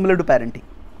somewhat similar to parenting.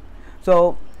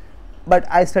 So, but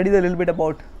I studied a little bit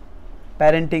about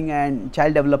parenting and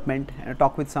child development, and I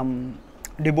talk with some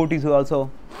devotees who are also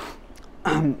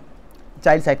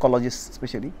child psychologists,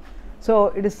 especially. So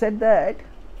it is said that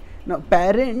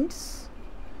parents,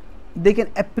 they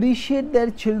can appreciate their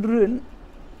children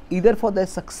either for their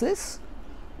success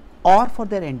or for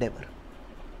their endeavor.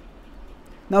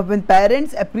 Now when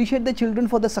parents appreciate the children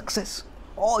for the success,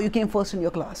 oh, you came first in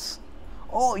your class,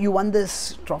 oh, you won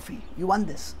this trophy, you won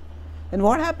this, then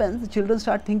what happens? The children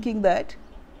start thinking that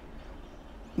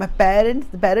the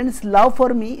parents' love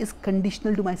for me is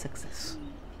conditional to my success.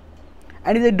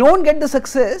 And if they don't get the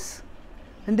success,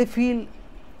 then they feel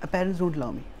my parents don't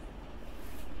love me.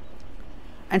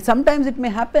 And sometimes it may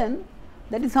happen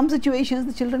that in some situations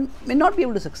the children may not be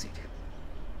able to succeed.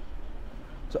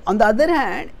 So on the other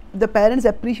hand, the parents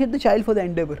appreciate the child for the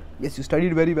endeavor. Yes, you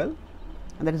studied very well,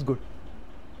 and that is good.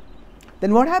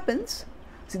 Then what happens?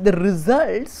 See, the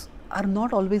results are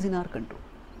not always in our control.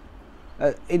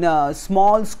 In a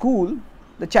small school,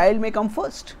 the child may come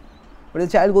first, but if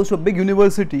the child goes to a big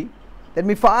university, there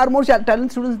may be far more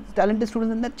talented students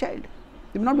than that child.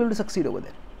 They may not be able to succeed over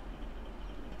there.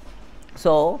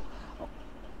 So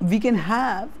we can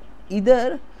have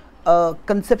either a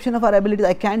conception of our abilities,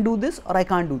 I can do this or I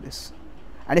can't do this.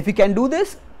 And if we can do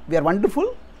this, we are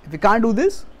wonderful. If we can't do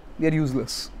this, we are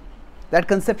useless. That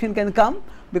conception can come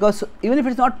because even if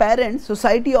it's not parents,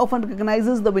 society often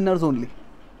recognizes the winners only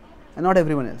and not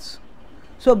everyone else.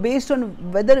 So based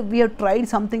on whether we have tried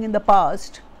something in the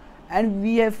past and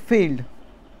we have failed,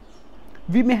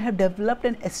 we may have developed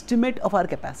an estimate of our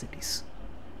capacities,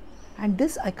 and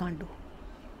this I can't do.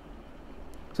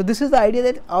 So this is the idea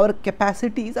that our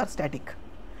capacities are static,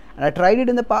 and I tried it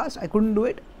in the past, I couldn't do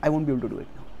it, I won't be able to do it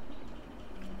now.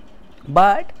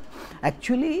 But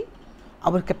actually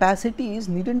our capacities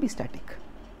needn't be static,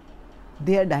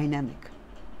 they are dynamic.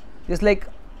 Just like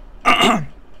a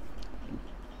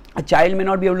child may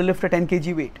not be able to lift a 10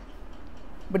 kg weight,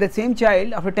 but that same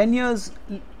child after 10 years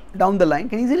down the line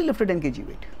can easily lift a 10 kg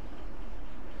weight.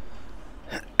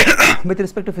 With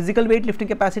respect to physical weight lifting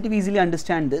capacity, we easily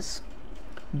understand this,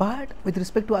 but with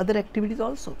respect to other activities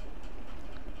also,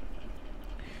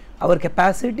 our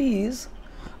capacities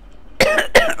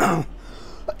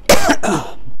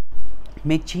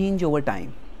may change over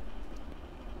time.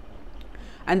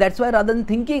 And that's why rather than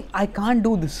thinking I can't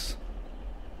do this,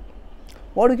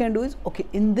 what we can do is, okay,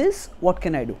 in this what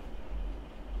can I do?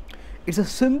 It's a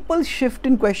simple shift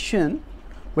in question,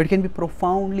 but it can be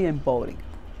profoundly empowering.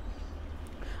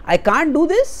 I can't do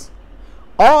this,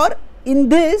 or in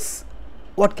this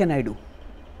what can I do?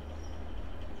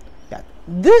 Yeah,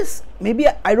 this, maybe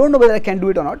I don't know whether I can do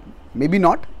it or not, maybe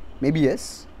not, maybe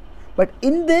yes, but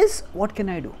in this, what can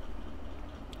I do?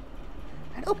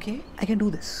 And okay, I can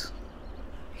do this,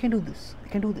 I can do this, I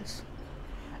can do this.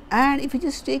 And if you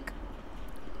just take,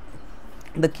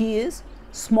 the key is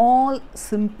small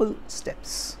simple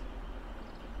steps.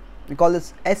 We call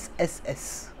this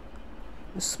SSS,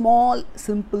 small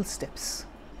simple steps.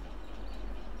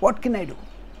 What can I do?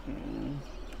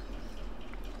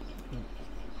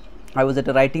 I was at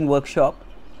a writing workshop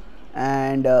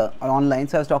and online,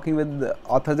 so I was talking with the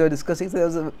authors. They were discussing, so there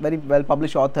was a very well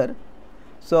published author.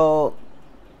 So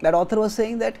that author was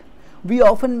saying that we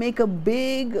often make a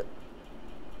big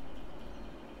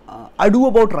ado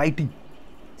about writing.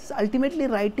 So ultimately,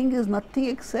 writing is nothing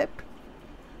except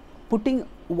putting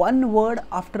one word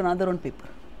after another on paper.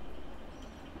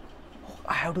 Oh,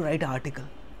 I have to write an article,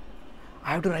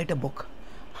 I have to write a book.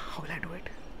 How will I do it?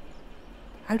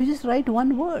 I have to just write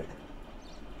one word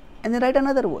and then write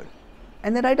another word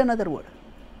and then write another word.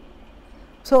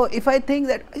 So if I think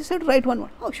that I just have to write one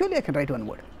word, oh, surely I can write one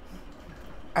word.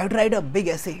 I have to write a big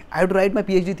essay, I have to write my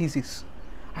PhD thesis,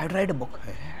 I have to write a book.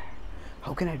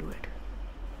 How can I do it?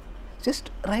 Just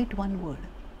write one word.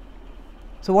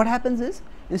 So what happens is,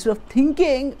 instead of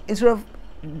thinking, instead of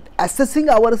assessing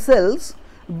ourselves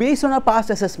based on our past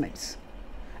assessments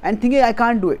and thinking I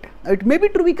can't do it, it may be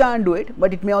true we can't do it,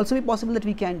 but it may also be possible that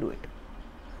we can do it.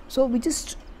 So we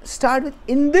just start with,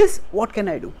 in this, what can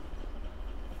I do?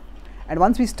 And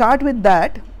once we start with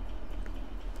that,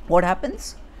 what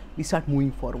happens? We start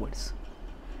moving forwards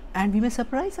and we may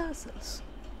surprise ourselves.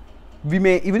 We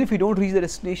may, even if we don't reach the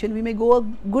destination, we may go a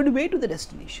good way to the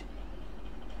destination.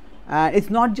 And it's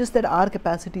not just that our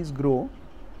capacities grow,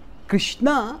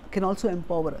 Krishna can also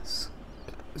empower us.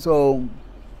 So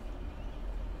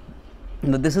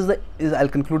this is I'll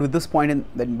conclude with this point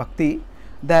in Bhakti,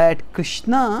 that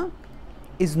Krishna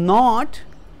is not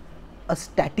a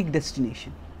static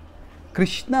destination.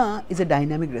 Krishna is a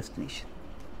dynamic destination.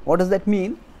 What does that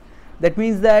mean? That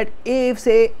means that if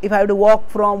I have to walk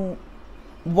from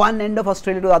one end of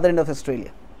Australia to the other end of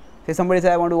Australia, say somebody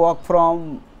say I want to walk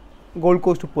from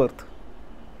Goldcoast to Perth,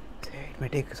 it may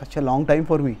take such a long time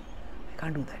for me, I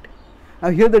can't do that. Now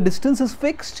here the distance is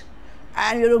fixed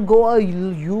and you have to go a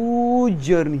huge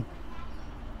journey. You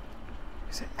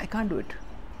say I can't do it.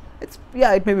 It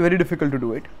may be very difficult to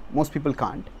do it, most people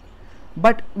can't,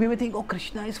 but we may think, oh,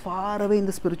 Krishna is far away in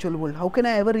the spiritual world, how can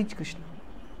I ever reach Krishna?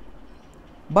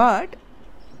 But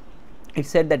it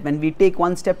said that when we take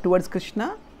one step towards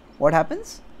Krishna, what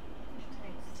happens?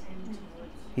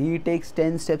 He takes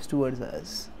 10 steps towards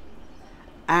us.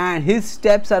 And his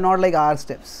steps are not like our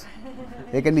steps.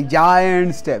 They can be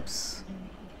giant steps.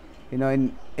 You know,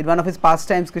 in one of his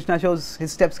pastimes, Krishna shows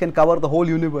his steps can cover the whole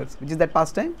universe. Which is that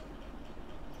pastime?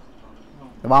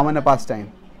 The Vamana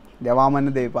pastime. The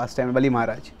Vamana Dev pastime, Bali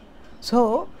Maharaj.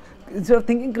 So, instead of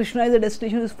thinking Krishna is a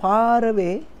destination is far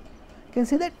away, you can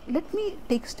say that let me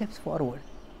take steps forward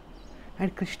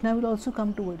and Krishna will also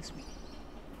come towards me.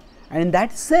 And in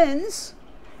that sense,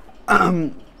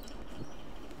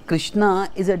 Krishna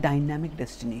is a dynamic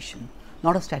destination,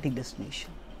 not a static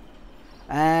destination.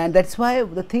 And that's why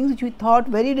the things which we thought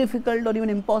very difficult or even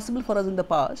impossible for us in the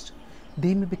past,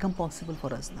 they may become possible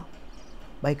for us now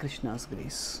by Krishna's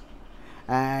grace.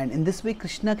 And in this way,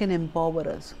 Krishna can empower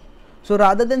us. So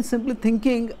rather than simply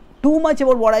thinking too much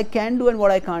about what I can do and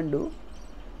what I can't do,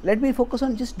 let me focus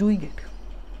on just doing it.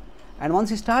 And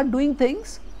once we start doing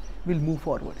things, we'll move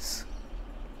forwards.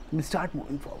 We'll start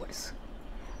moving forwards.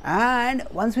 And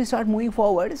once we start moving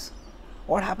forwards,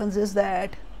 what happens is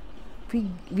that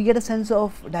we get a sense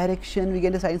of direction, we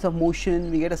get a sense of motion,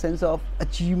 we get a sense of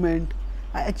achievement.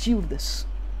 I achieved this.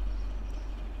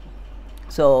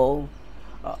 So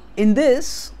in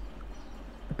this,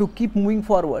 to keep moving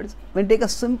forwards, we take a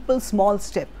simple small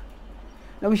step.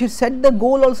 Now we should set the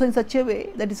goal also in such a way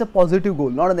that it's a positive goal,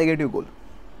 not a negative goal.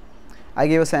 I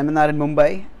gave a seminar in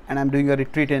Mumbai and I'm doing a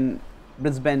retreat in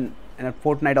Brisbane in a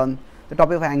fortnight on the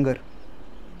topic of anger.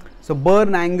 So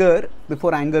burn anger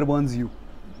before anger burns you.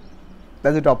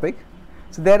 That's the topic.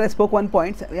 So there I spoke one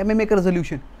point, I may make a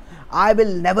resolution. I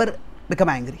will never become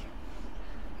angry.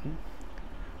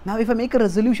 Now if I make a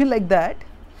resolution like that,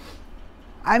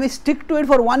 I may stick to it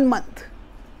for 1 month.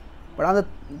 But on the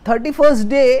 31st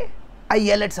day, I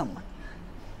yell at someone.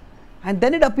 And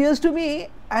then it appears to me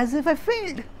as if I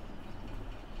failed.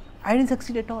 I didn't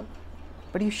succeed at all.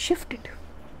 But you shift it.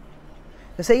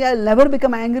 You're saying I'll never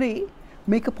become angry,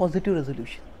 make a positive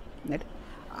resolution. Right?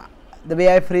 The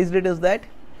way I phrased it is that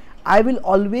I will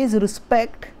always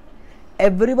respect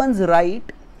everyone's right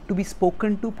to be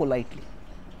spoken to politely.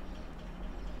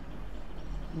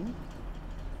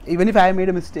 Even if I have made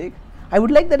a mistake, I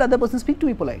would like that other person speak to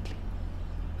me politely.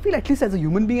 I feel at least as a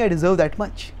human being I deserve that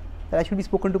much, that I should be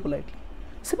spoken to politely.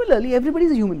 Similarly, everybody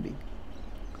is a human being.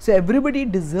 So everybody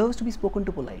deserves to be spoken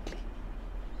to politely.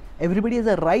 Everybody has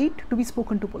a right to be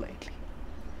spoken to politely.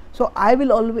 So I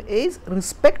will always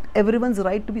respect everyone's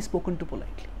right to be spoken to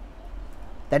politely.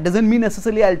 That doesn't mean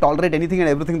necessarily I'll tolerate anything and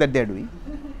everything that they are doing.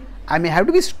 I may have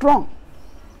to be strong,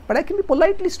 but I can be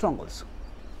politely strong also.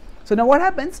 So now what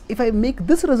happens, if I make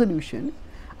this resolution,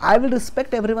 I will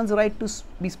respect everyone's right to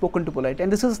be spoken to politely.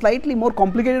 And this is slightly more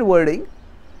complicated wording,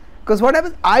 because what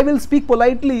happens, I will speak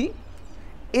politely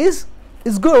is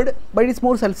good, but it's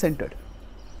more self-centered.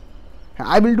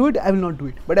 I will do it, I will not do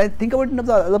it. But I think about it in terms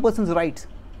of the other person's rights.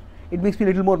 It makes me a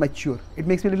little more mature. It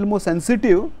makes me a little more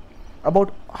sensitive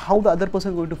about how the other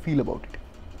person is going to feel about it.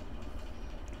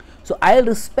 So I'll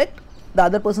respect the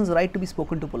other person's right to be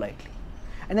spoken to politely.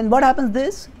 And then what happens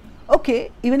this, okay,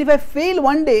 even if I fail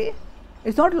one day,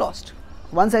 it's not lost.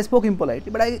 Once I spoke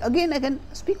impolitely, but I can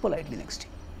speak politely next day.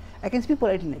 I can speak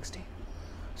politely next day.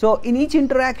 So in each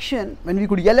interaction, when we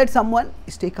could yell at someone,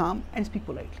 stay calm and speak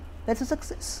politely. That's a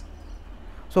success.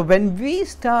 So when we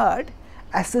start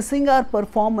assessing our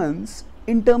performance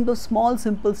in terms of small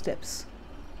simple steps,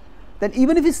 then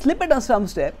even if we slip at some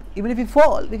step, even if we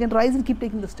fall, we can rise and keep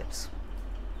taking the steps.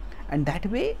 And that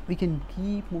way we can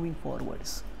keep moving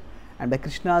forwards. And by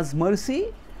Krishna's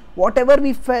mercy, whatever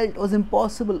we felt was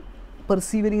impossible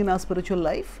persevering in our spiritual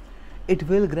life, it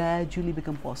will gradually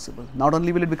become possible. Not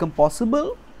only will it become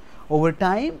possible, over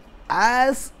time,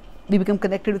 as we become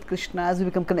connected with Krishna, as we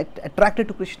become attracted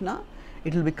to Krishna,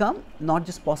 it will become not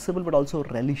just possible but also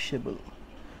relishable.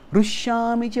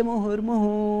 Rushyami cha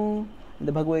muhurmuhu. In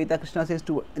the Bhagavad-Gītā, Krishna says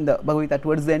in the Bhagavad-Gītā,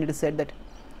 towards the end it is said that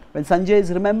when Sanjay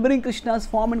is remembering Krishna's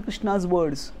form and Krishna's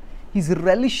words, he is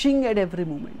relishing at every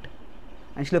moment.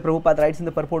 And Srila Prabhupada writes in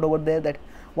the purport over there that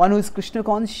one who is Krishna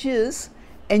conscious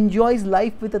enjoys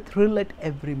life with a thrill at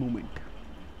every moment.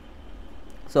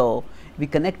 So, we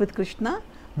connect with Krishna,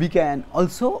 we can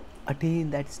also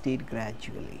attain that state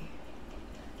gradually.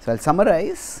 So, I'll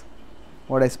summarize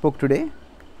what I spoke today.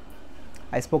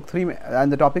 I spoke on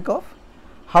the topic of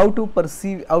how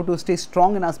to stay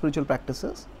strong in our spiritual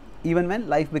practices even when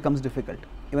life becomes difficult,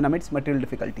 even amidst material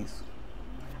difficulties.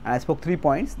 And I spoke 3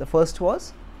 points. The first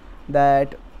was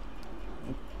that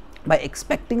by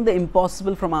expecting the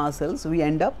impossible from ourselves, we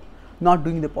end up not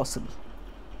doing the possible.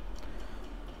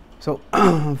 So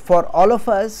for all of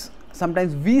us,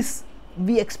 sometimes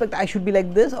we expect I should be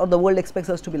like this, or the world expects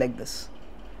us to be like this,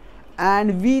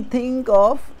 and we think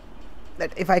of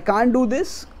that if I can't do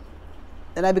this,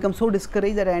 then I become so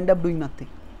discouraged that I end up doing nothing.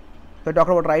 So I talk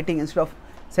about writing, instead of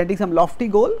setting some lofty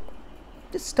goal,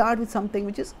 just start with something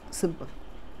which is simple.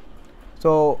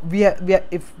 So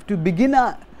if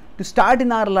to start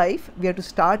in our life, we have to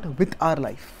start with our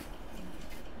life.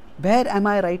 Where am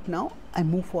I right now? I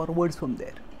move forwards from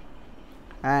there.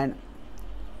 And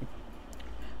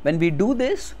when we do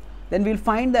this, then we'll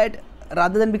find that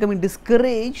rather than becoming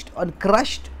discouraged or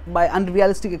crushed by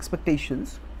unrealistic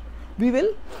expectations, we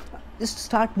will just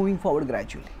start moving forward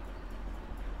gradually.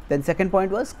 Then second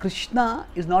point was, Krishna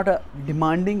is not a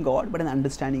demanding God but an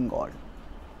understanding God.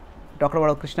 We talked about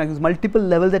how Krishna gives multiple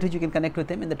levels at which you can connect with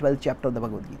him in the 12th chapter of the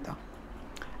Bhagavad-Gītā.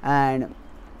 And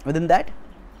within that,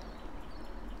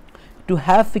 to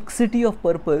have fixity of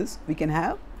purpose, we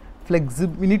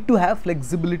need to have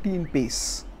flexibility in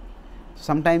pace.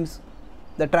 Sometimes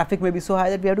the traffic may be so high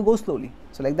that we have to go slowly.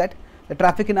 So like that, the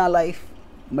traffic in our life,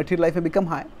 material life, may become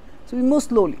high. So we move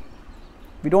slowly.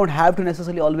 We don't have to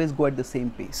necessarily always go at the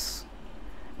same pace.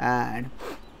 And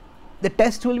the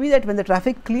test will be that when the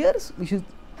traffic clears, we should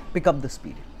pick up the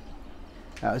speed.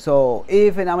 So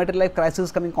if in our material life crisis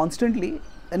is coming constantly,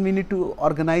 then we need to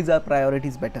organize our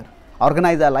priorities better,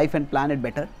 organize our life and plan it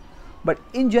better. But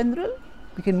in general,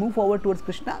 we can move forward towards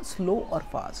Krishna slow or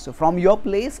fast. So from your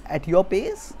place, at your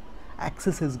pace,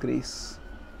 access his grace.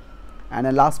 And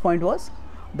the last point was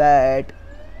that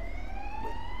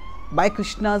by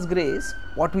Krishna's grace,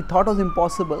 what we thought was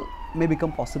impossible may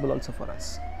become possible also for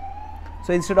us.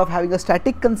 So instead of having a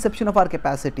static conception of our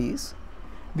capacities,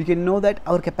 we can know that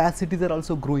our capacities are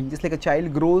also growing. Just like a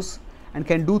child grows and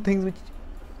can do things which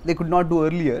they could not do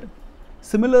earlier,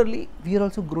 similarly, we are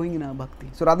also growing in our bhakti.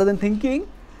 So rather than thinking,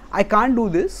 I can't do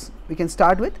this, we can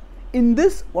start with, in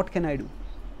this, what can I do?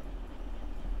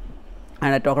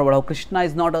 And I talked about how Krishna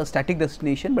is not a static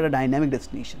destination but a dynamic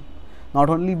destination. Not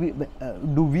only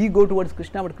do we go towards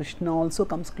Krishna, but Krishna also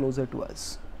comes closer to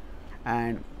us.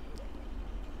 And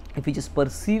if we just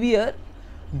persevere,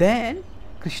 then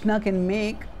Krishna can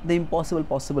make the impossible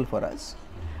possible for us.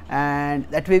 And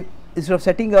that way instead of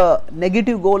setting a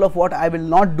negative goal of what I will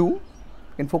not do, we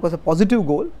can focus a positive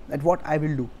goal at what I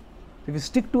will do. If we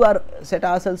stick to set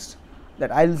ourselves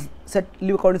that I'll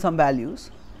live according to some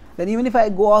values, then even if I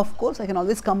go off course, I can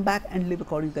always come back and live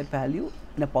according to that value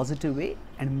in a positive way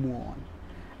and move on.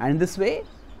 And in this way,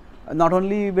 not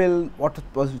only will what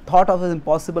was thought of as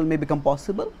impossible may become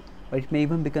possible, but it may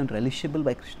even become relishable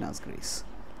by Krishna's grace.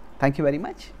 Thank you very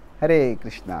much. Hare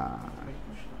Krishna.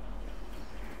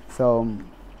 So,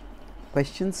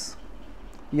 questions?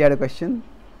 You had a question?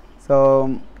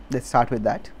 So, let's start with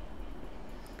that.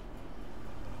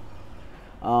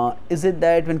 Is it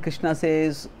that when Krishna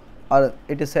says, or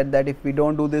it is said that if we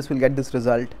don't do this, we'll get this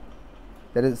result,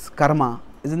 there is karma,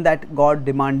 isn't that God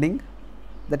demanding?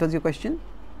 That was your question?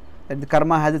 That the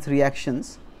karma has its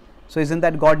reactions. So, isn't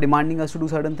that God demanding us to do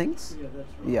certain things? Yeah, that's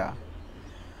right. Yeah.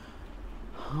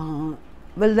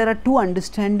 Well, there are two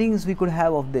understandings we could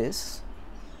have of this.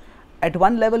 At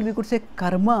one level, we could say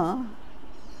karma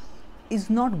is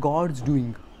not God's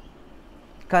doing.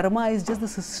 Karma is just the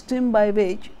system by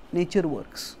which nature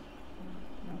works.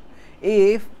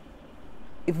 If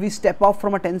we step off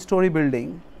from a 10-story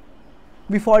building,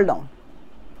 we fall down.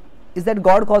 Is that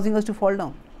God causing us to fall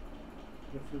down?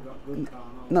 If you've got good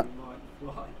karma, No. you might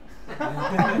fly.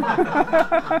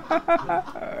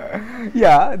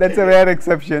 Yeah, that's a rare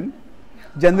exception.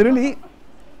 Generally,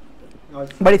 No,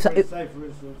 But if- say for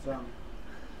instance,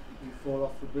 you fall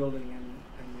off the building and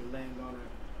you land on a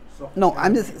soft no,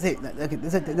 I'm sand. just saying, okay,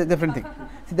 this is a different thing.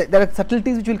 See, there are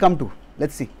subtleties which we'll come to.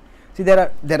 Let's see. See,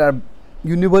 there are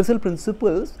universal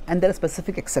principles and there are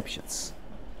specific exceptions.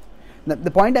 Now,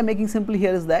 the point I'm making simple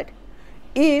here is that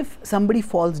if somebody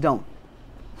falls down,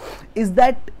 is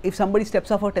that if somebody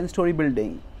steps off a 10-story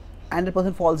building and the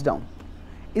person falls down,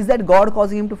 is that God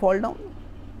causing him to fall down?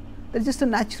 There's just a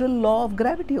natural law of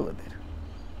gravity over there.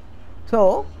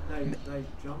 So, They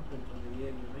jump into the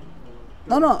air, you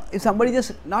mean? no, if somebody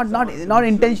just not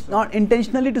Suicide.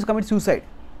 intentionally to commit suicide,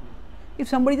 if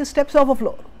somebody just steps off a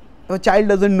floor, if a child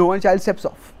doesn't know, a child steps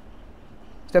off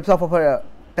of a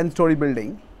 10-story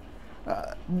building,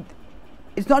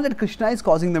 it's not that Krishna is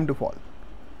causing them to fall.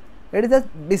 It is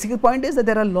that basic point is that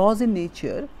there are laws in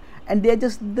nature and they are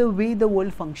just the way the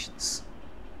world functions,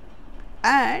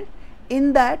 and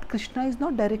in that Krishna is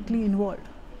not directly involved.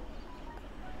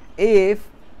 If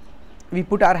we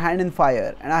put our hand in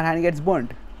fire and our hand gets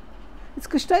burnt, it's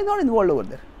Krishna is not involved over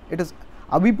there. It is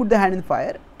we put the hand in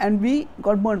fire and we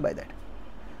got burned by that.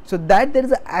 So that there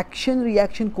is an action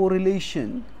reaction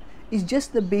correlation is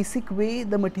just the basic way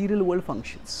the material world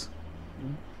functions.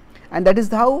 And that is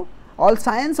how all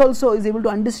science also is able to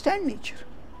understand nature.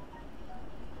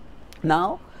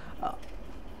 Now,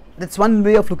 that's one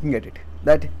way of looking at it,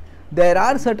 that there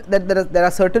are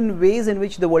certain ways in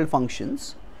which the world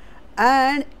functions,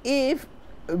 and if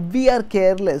we are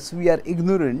careless, we are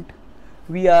ignorant,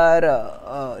 we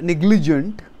are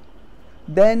negligent,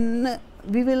 then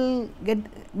we will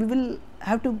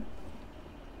have to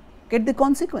get the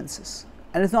consequences.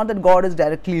 And it's not that God is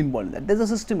directly involved in that. There's a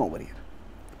system over here.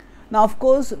 Now, of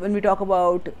course, when we talk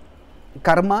about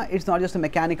karma, it's not just a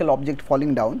mechanical object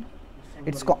falling down.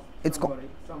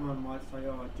 Someone might say,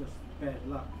 "Oh, it's just bad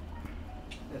luck."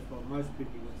 That's what most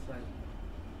people would say.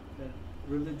 That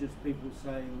religious people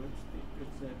say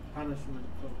it's a punishment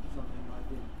for something I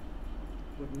did,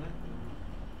 wouldn't it?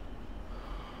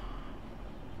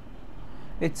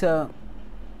 It's a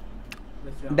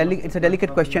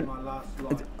delicate question.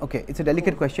 It's a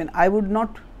delicate question. I would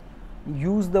not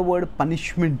use the word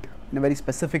punishment in a very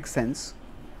specific sense.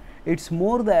 It's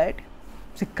more that,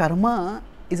 see, karma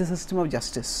is a system of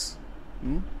justice,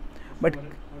 but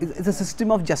it's a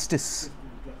system of justice.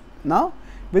 Now,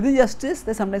 within justice,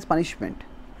 there's sometimes punishment.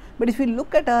 But if we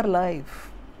look at our life,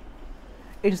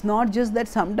 it's not just that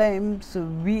sometimes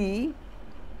we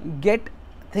get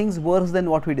things worse than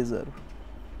what we deserve.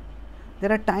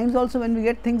 There are times also when we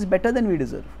get things better than we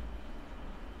deserve.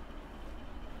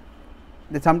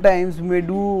 That sometimes we may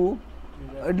do.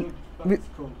 It's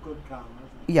called good karma.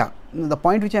 Yeah, the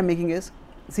point which I am making is,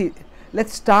 see,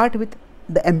 let's start with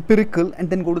the empirical and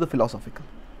then go to the philosophical.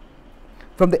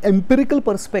 From the empirical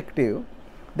perspective,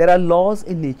 there are laws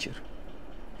in nature.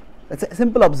 That's a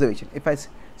simple observation. If I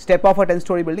step off a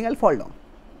 10-story building, I'll fall down.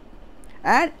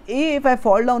 And if I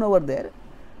fall down over there,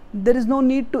 there is no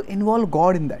need to involve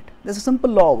God in that. There's a simple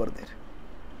law over there.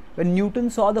 When Newton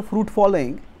saw the fruit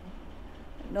falling,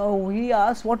 he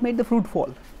asked what made the fruit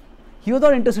fall. He was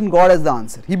not interested in God as the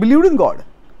answer. He believed in God.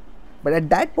 But at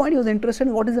that point, he was interested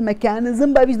in what is the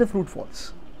mechanism by which the fruit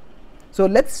falls. So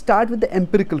let's start with the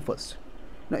empirical first.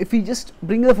 Now, if we just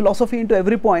bring the philosophy into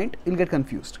every point, you'll get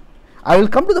confused. I will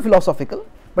come to the philosophical,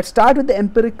 But start with the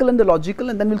empirical and the logical,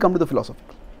 and then we'll come to the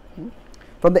philosophical.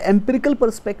 From the empirical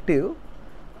perspective,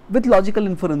 with logical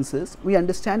inferences, we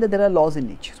understand that there are laws in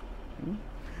nature.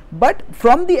 But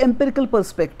from the empirical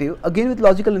perspective, again with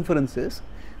logical inferences,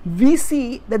 we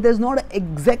see that there is not an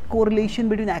exact correlation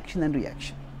between action and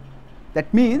reaction.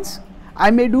 That means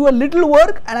I may do a little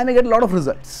work and I may get a lot of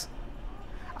results.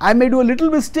 I may do a little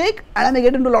mistake and I may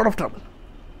get into a lot of trouble.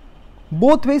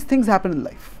 Both ways things happen in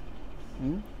life.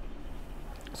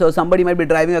 So somebody might be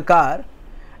driving a car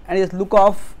and they just look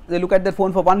off, they look at their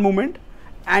phone for one moment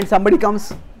and somebody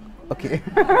comes, okay.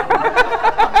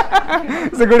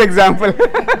 It's a good example.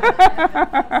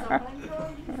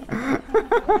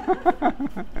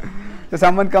 So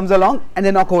someone comes along and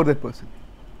they knock over that person.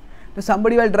 So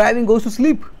somebody while driving goes to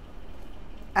sleep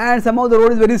and somehow the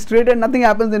road is very straight and nothing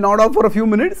happens. They nod off for a few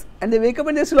minutes and they wake up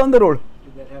and they're still on the road.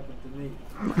 That happened to me.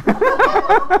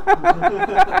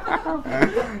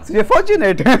 So you're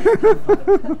fortunate.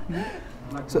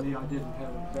 Luckily, I didn't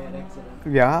have a bad accident.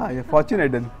 Yeah, you're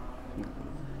fortunate then.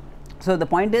 So the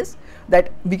point is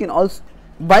that we can also,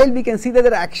 while we can see that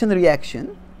there are action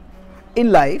reaction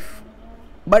in life,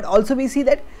 but also we see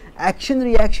that action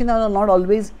reaction are not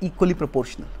always equally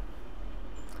proportional.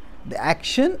 The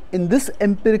action in this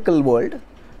empirical world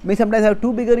may sometimes have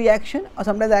too big a reaction, or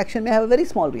sometimes the action may have a very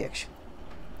small reaction.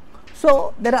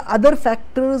 So there are other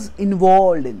factors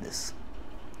involved in this.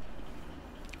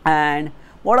 And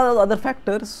what are the other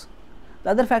factors?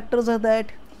 The other factors are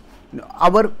that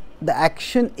the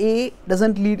action A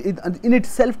doesn't lead in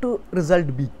itself to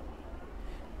result B.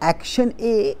 Action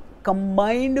A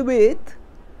combined with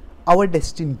our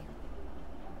destiny,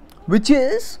 which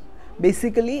is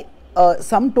basically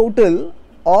sum total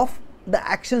of the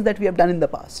actions that we have done in the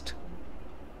past.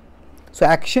 So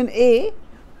action A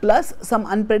plus some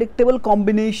unpredictable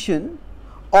combination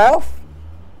of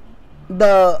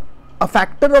a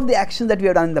factor of the actions that we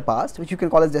have done in the past, which you can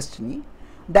call as destiny,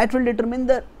 that will determine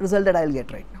the result that I will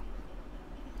get right now.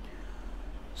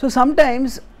 So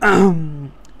sometimes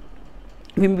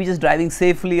we may be just driving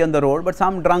safely on the road, but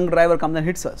some drunk driver comes and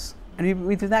hits us and we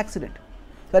meet with an accident.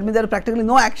 So that means there are practically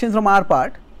no actions from our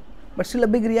part, but still a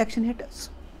big reaction hit us.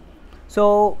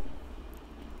 So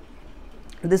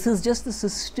this is just the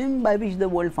system by which the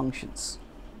world functions.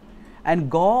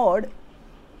 And God,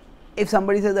 if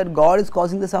somebody says that God is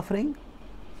causing the suffering,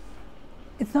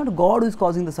 it's not God who is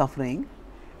causing the suffering.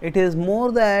 It is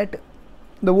more that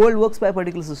the world works by a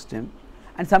particular system,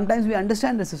 and sometimes we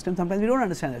understand the system, sometimes we don't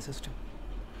understand the system.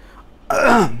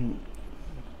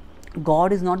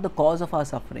 God is not the cause of our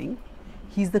suffering,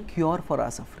 He is the cure for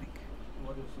our suffering.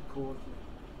 What is the cause?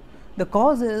 The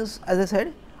cause is, as I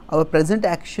said, our present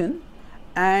action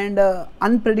and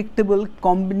unpredictable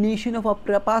combination of our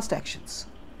past actions.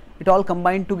 It all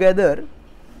combined together.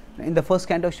 In the first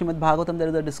canto of Srimad Bhagavatam, there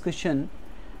is a discussion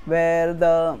where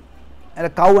a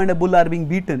cow and a bull are being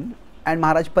beaten, and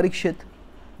Maharaj Parikshit,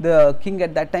 the king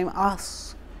at that time,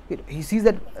 asks, he sees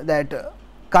that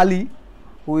Kali,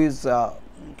 who is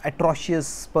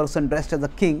atrocious person dressed as a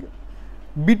king,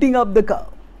 beating up the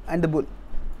cow and the bull.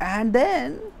 And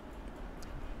then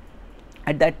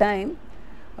at that time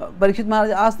Parikshit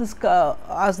Maharaj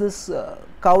asked this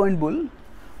cow and bull,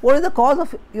 what is the cause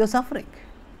of your suffering?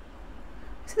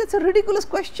 See, that's a ridiculous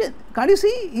question. Can't you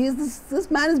see? This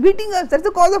man is beating us. That's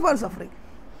the cause of our suffering.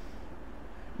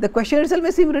 The question itself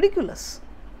may seem ridiculous,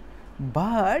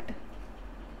 but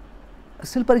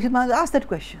still Parikshit Maharaj asked that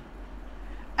question,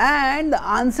 and the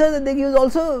answer that they give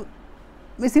also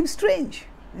may seem strange.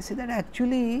 They say that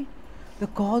actually the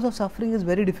cause of suffering is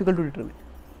very difficult to determine.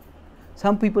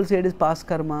 Some people say it is past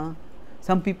karma,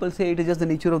 some people say it is just the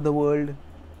nature of the world,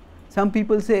 some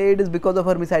people say it is because of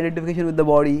our misidentification with the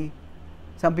body,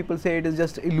 some people say it is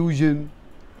just illusion,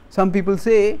 some people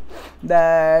say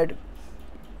that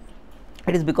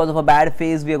it is because of a bad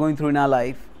phase we are going through in our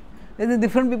life.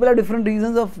 Different people have different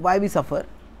reasons of why we suffer,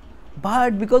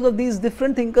 but because of these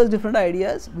different thinkers, different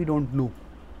ideas, we don't know.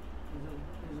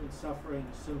 Isn't suffering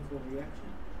a sinful reaction?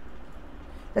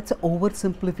 That's an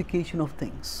oversimplification of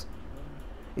things.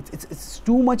 It's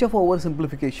too much of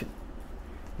oversimplification.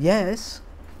 Yes,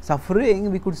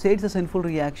 suffering, we could say it's a sinful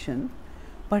reaction,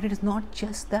 but it is not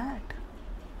just that.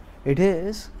 It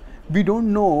is, we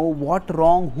don't know what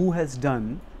wrong who has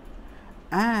done,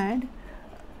 and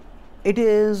it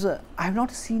is, I have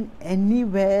not seen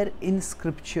anywhere in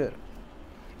scripture,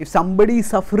 if somebody is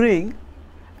suffering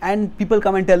and people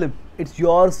come and tell him, it's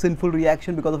your sinful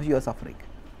reaction because of your suffering.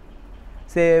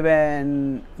 Say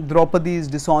when Draupadi is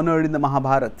dishonored in the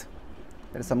Mahabharata,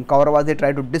 there are some Kauravas, they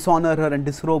try to dishonor her and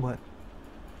disrobe her.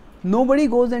 Nobody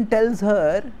goes and tells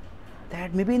her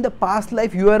that maybe in the past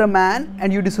life you are a man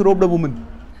and you disrobed a woman.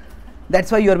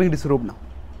 that's why you are being disrobed now.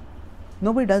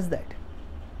 Nobody does that.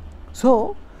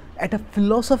 So, at a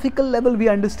philosophical level, we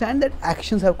understand that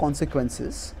actions have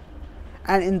consequences,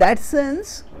 and in that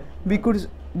sense, we could.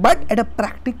 But at a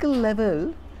practical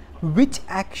level, which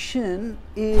action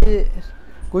is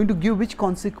going to give which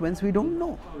consequence, we don't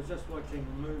know. I was just watching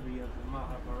a movie of the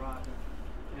Mahabharata,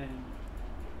 and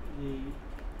the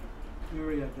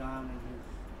Duryodhana and his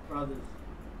brothers,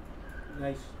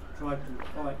 they tried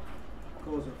to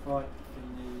cause a fight in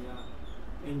the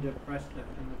Indraprastha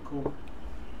in the court,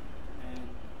 and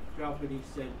Draupadi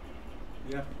said,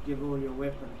 "You have to give all your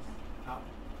weapons up.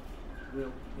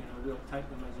 We'll take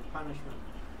them as a punishment."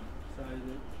 So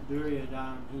the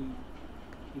Duryodhana,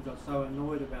 he got so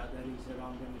annoyed about that, he said,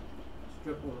 "I'm going to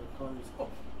strip all the clothes off."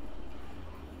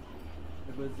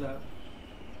 It was the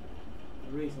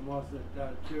reason was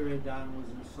that Duryodhana was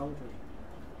insulted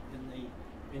in the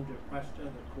Indraprastha,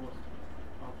 the court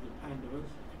of the Pandavas,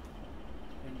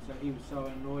 and so he was so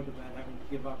annoyed about having to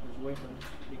give up his weapons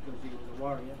because he was a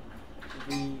warrior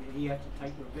that he had to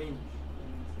take revenge.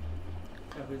 And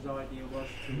so his idea was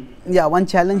to one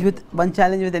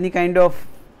challenge with any kind of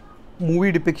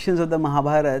movie depictions of the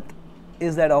Mahabharata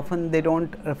is that often they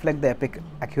don't reflect the epic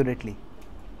accurately.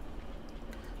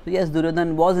 So yes,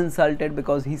 Duryodhana was insulted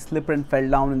because he slipped and fell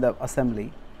down in the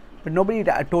assembly, but nobody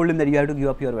told him that you have to give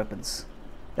up your weapons.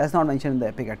 That's not mentioned in the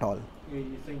epic at all. Yeah,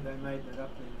 you think they made that up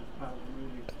as part of the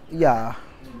movie? Yeah.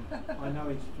 I know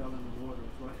he fell in the water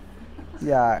as well.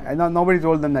 Yeah, and nobody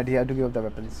told them that he had to give up the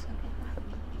weapons.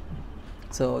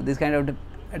 So this kind of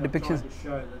depictions. To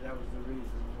show that was the reason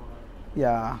why.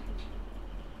 Yeah.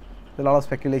 There's a lot of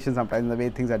speculation sometimes in the way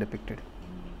things are depicted.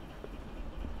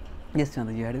 Yes,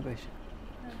 Chandra, you had a question.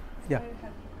 Yeah. I have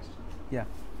a question. Yeah.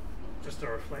 Just a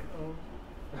reflect.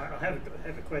 I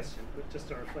have a question, but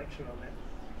just a reflection on that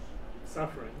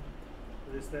suffering.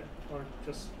 Is that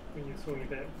just when you're talking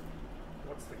about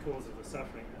what's the cause of the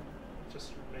suffering, I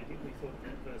just immediately thought of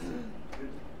that verse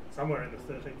somewhere in the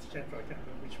 13th chapter. I can't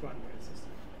remember which one. Where it's just,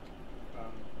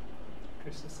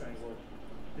 Krishna saying, "Well,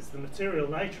 is the material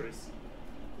nature is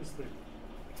the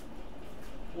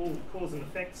all cause and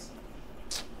effects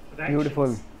of actions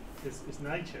Beautiful. is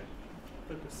nature,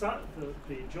 but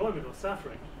the enjoyment or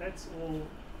suffering, that's all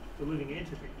the living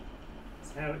entity.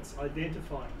 It's how it's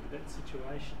identifying with that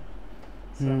situation.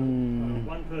 So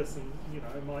one person,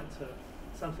 might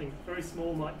something very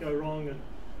small might go wrong, and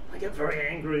they get very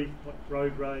angry, like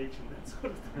road rage and that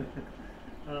sort of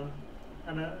thing.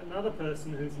 And another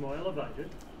person who's more elevated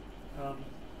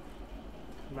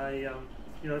may,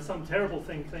 some terrible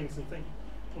things and think,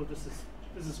 well, this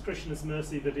is Krishna's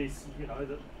mercy that he's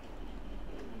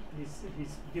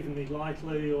given me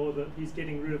lightly, or that he's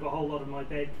getting rid of a whole lot of my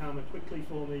bad karma quickly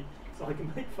for me, so I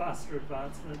can make faster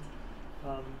advancement.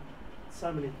 So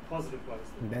many positive ways.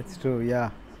 That's true.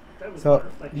 Yeah. That was So my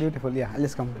reflection. beautiful. Yeah.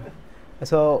 Let's come.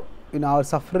 So our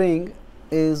suffering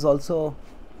is also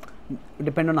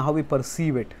depend on how we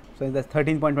perceive it. So in the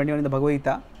 13.21 in the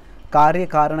Bhagavad-Gītā, karya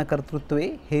karana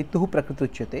kartrutve hetuhu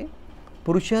prakritruchyate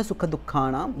purusha sukha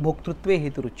dukkhanam bhoktrutve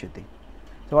heturuchyate.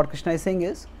 So what Krishna is saying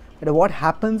is that what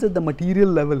happens at the material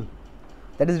level,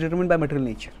 that is determined by material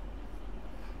nature,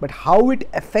 but how it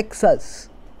affects us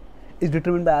is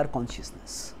determined by our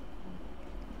consciousness.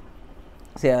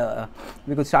 Say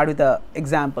we could start with an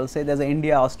example. Say there's an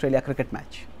India-Australia cricket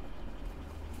match,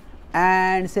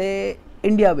 and say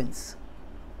India wins,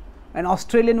 an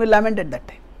Australian will lament at that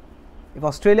time. If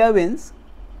Australia wins,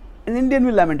 an Indian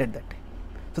will lament at that time.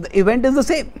 So the event is the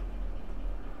same,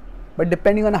 but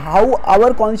depending on how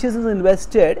our consciousness is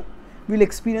invested, we will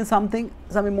experience some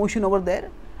emotion over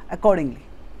there accordingly.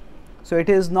 So it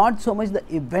is not so much the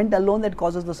event alone that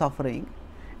causes the suffering,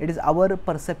 it is our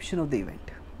perception of the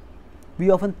event. We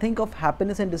often think of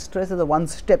happiness and distress as a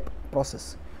one-step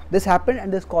process. This happened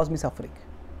and this caused me suffering.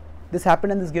 This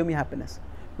happened and this gave me happiness.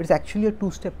 But it's actually a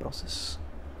two-step process.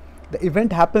 The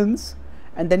event happens,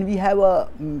 and then we have a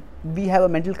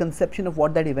mental conception of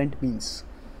what that event means,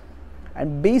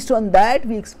 and based on that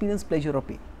we experience pleasure or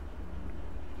pain.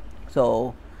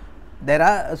 So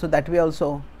that way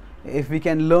also, if we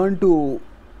can learn to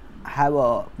have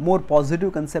a more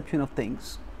positive conception of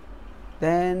things,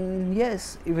 then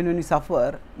yes, even when we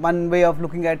suffer, one way of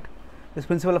looking at this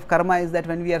principle of karma is that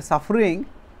when we are suffering,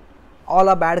 all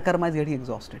our bad karma is getting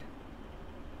exhausted.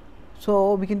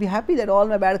 So we can be happy that all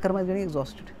my bad karma is getting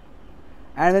exhausted.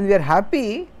 And when we are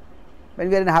happy, when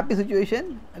we are in a happy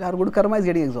situation, our good karma is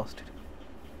getting exhausted.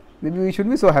 Maybe we should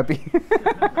be so happy.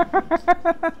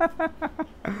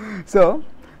 So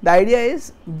the idea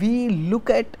is we look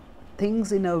at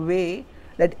things in a way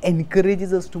that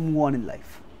encourages us to move on in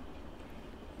life.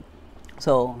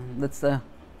 So that's the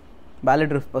valid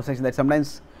perception, that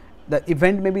sometimes the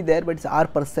event may be there, but it's our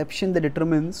perception that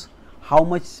determines how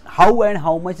much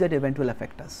that event will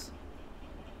affect us.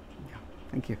 Yeah,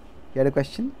 thank you. You had a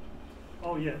question?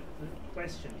 Oh yeah, the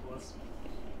question was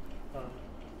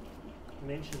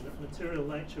mentioned that material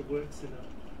nature works in a,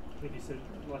 I think you said,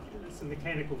 like it's a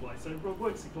mechanical way, so it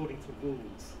works according to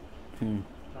rules.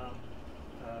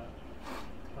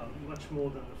 Much more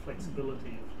than the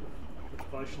flexibility of the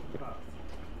devotional path.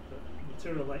 But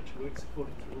material nature works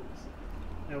according to rules.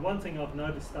 Now, one thing I've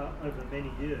noticed over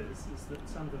many years is that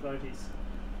some devotees,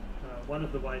 one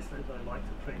of the ways that they like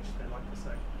to preach, they like to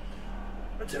say,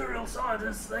 material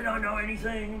scientists, they don't know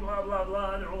anything, blah, blah,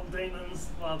 blah, they're all demons,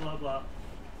 blah, blah, blah.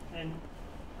 And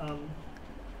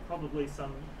probably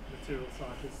some material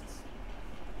scientists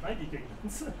may be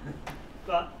demons,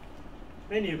 but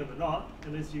many of them are not.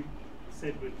 And as you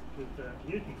said with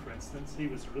Newton, for instance, he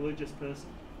was a religious person.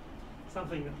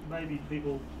 Something that maybe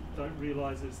people don't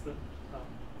realise is that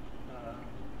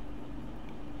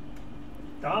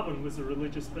Darwin was a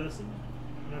religious person,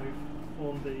 you know, who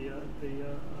formed the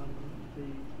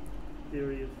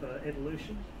theory of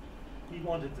evolution. He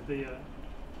wanted to be a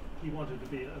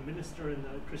minister in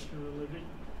the Christian religion,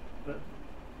 but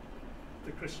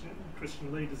the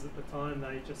Christian leaders at the time,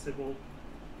 they just said, well,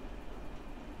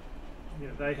 you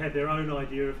know, they had their own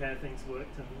idea of how things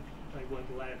worked, and they weren't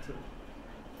allowed to.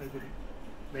 They wouldn't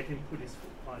let him put his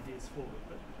ideas forward.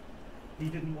 But he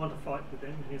didn't want to fight with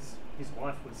them. His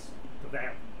wife was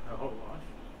devout her whole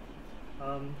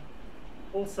life.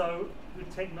 Also,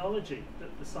 with technology,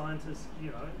 that the scientists,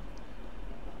 you know,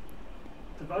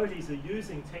 devotees are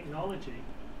using technology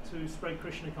to spread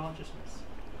Krishna consciousness.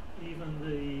 Even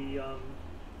the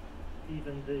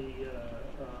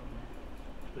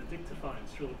dictaphones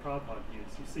Srila Prabhupada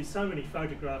used. You see so many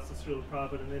photographs of Srila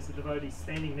Prabhupada, and there's a devotee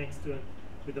standing next to him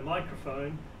with a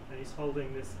microphone, and he's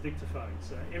holding this dictaphone.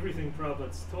 So everything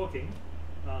Prabhupada's talking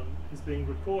is being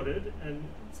recorded, and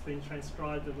it's been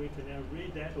transcribed, and we can now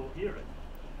read that or hear it.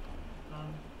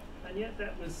 And yet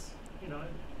that was, you know,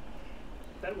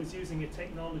 that was using a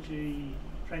technology,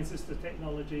 transistor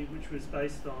technology, which was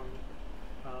based on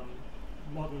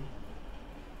modern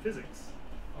physics.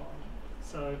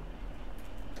 So,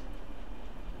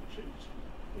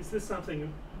 is this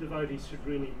something devotees should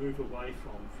really move away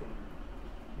from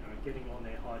you know, getting on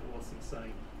their high horse and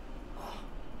saying, "Oh,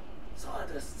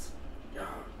 scientists, you're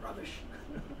rubbish."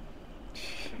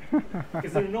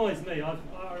 Because it annoys me. I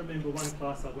remember one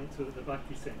class I went to at the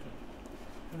Bhakti Centre,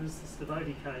 and this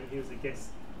devotee came. He was a guest.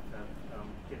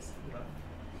 He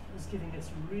was giving this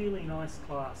really nice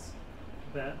class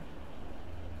about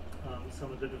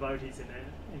some of the devotees in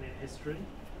our history,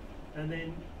 and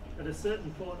then at a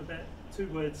certain point, about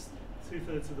two-thirds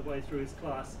of the way through his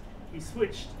class, he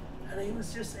switched, and he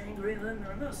was just angry. And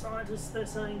then the scientists, they're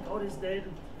saying God is dead.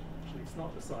 And actually, it's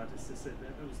not the scientists who said that.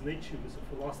 It was Nietzsche, who was a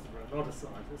philosopher, not a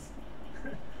scientist.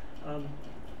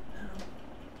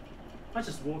 I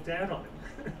just walked out on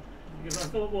him because I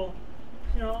thought, well,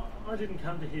 you know, I didn't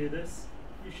come to hear this.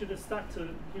 You should have stuck to,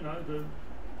 you know,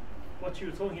 what you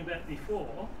were talking about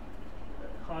before,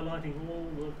 highlighting all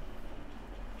the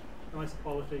nice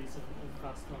qualities and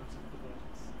pastimes of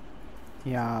devotees.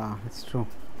 Yeah, it's true.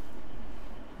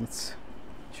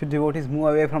 Should devotees move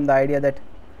away from the idea that,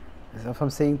 from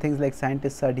saying things like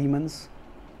scientists are demons?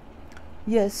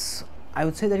 Yes, I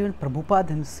would say that even Prabhupada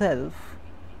himself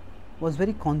was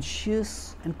very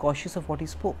conscious and cautious of what he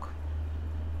spoke.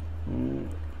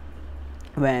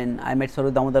 When I met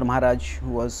Saru Damodar Maharaj,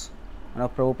 who was one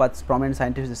of Prabhupada's prominent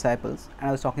scientific disciples, and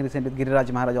I was talking recently with Giriraj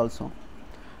Maharaj also,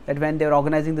 that when they were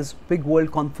organizing this big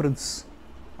world conference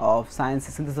of science,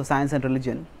 synthesis of science and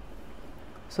religion,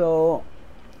 so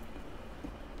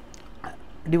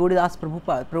devotees asked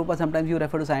Prabhupada, sometimes you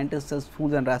refer to scientists as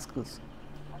fools and rascals.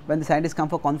 When the scientists come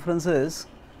for conferences,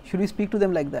 should we speak to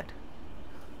them like that?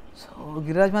 So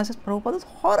Giriraj Maharaj says, Prabhupada is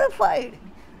horrified.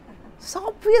 So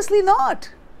obviously not.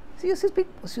 So you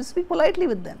should speak politely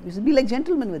with them. You should be like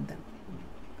gentlemen with them.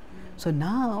 So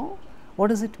now, what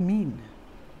does it mean?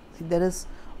 See, there is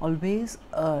always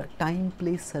a time,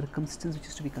 place, circumstance which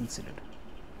is to be considered.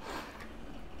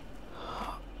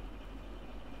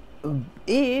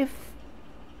 If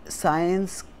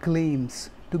science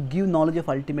claims to give knowledge of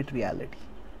ultimate reality,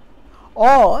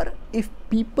 or if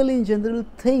people in general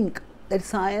think that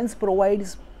science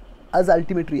provides us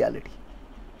ultimate reality,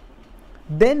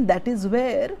 then that is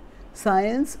where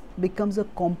science becomes a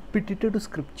competitor to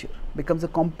scripture, becomes a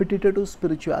competitor to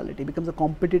spirituality, becomes a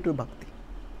competitor to bhakti.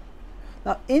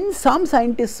 Now, in some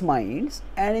scientists' minds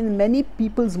and in many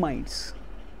people's minds,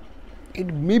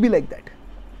 it may be like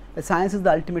that science is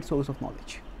the ultimate source of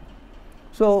knowledge.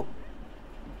 So,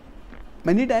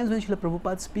 many times when Srila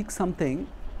Prabhupada speaks something,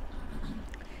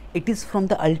 it is from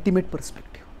the ultimate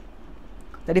perspective.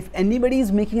 That if anybody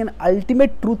is making an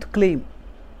ultimate truth claim,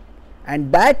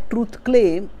 and that truth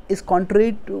claim is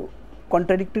contradictory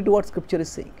to what scripture is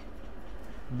saying,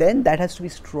 then that has to be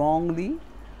strongly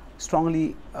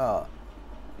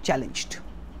challenged.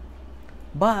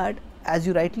 But as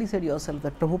you rightly said yourself,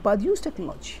 that Prabhupada used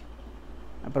technology,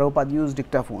 and Prabhupada used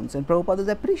dictaphones, and Prabhupada is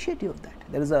appreciative of that.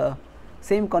 There is a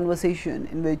same conversation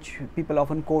in which people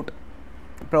often quote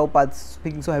Prabhupada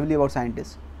speaking so heavily about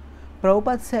scientists.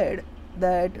 Prabhupada said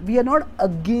that we are not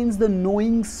against the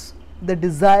knowings, the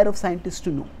desire of scientists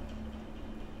to know,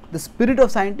 the spirit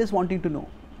of scientists wanting to know.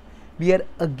 We are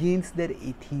against their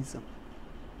atheism.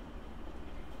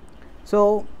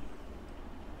 So,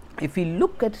 if we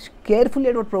look at carefully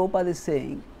at what Prabhupada is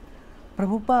saying,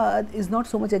 Prabhupada is not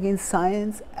so much against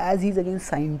science as he is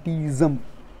against scientism.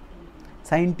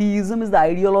 Scientism is the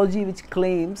ideology which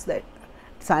claims that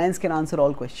science can answer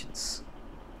all questions.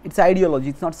 It's ideology,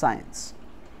 it's not science.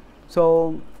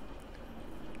 So,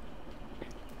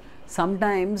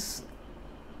 sometimes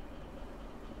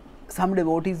some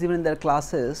devotees, even in their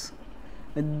classes,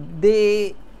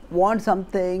 they want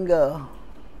something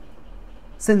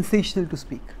sensational to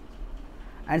speak,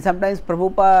 and sometimes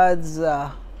Prabhupada's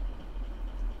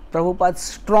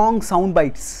strong sound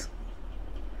bites,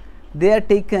 they are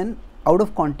taken out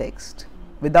of context,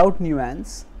 without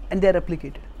nuance, and they are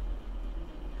replicated,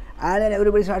 and then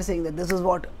everybody starts saying that this is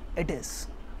what it is.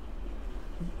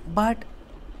 But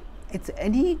it's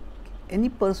any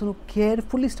person who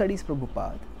carefully studies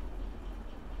Prabhupada,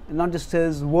 and not just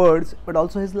his words but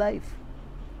also his life,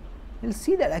 you'll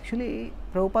see that actually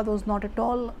Prabhupada was not at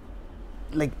all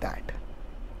like that,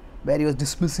 where he was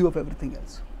dismissive of everything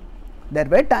else. There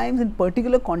were times in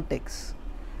particular contexts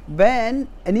when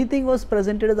anything was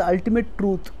presented as the ultimate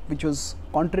truth which was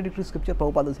contradictory to scripture,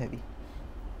 Prabhupada was heavy.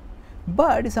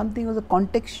 But if something was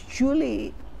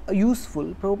contextually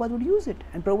useful, Prabhupada would use it,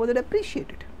 and Prabhupada would appreciate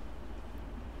it.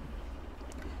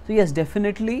 So yes,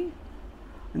 definitely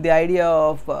the idea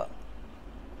of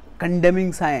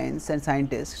condemning science and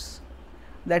scientists,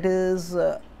 that is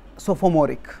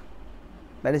sophomoric,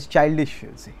 that is childish,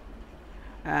 you'll see.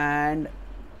 And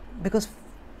because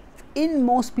in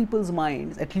most people's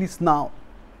minds, at least now,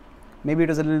 maybe it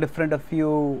was a little different a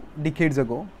few decades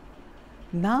ago,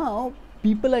 now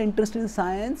people are interested in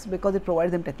science because it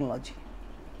provides them technology.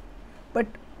 But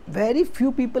very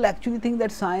few people actually think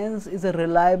that science is a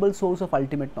reliable source of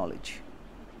ultimate knowledge.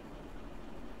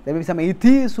 There may be some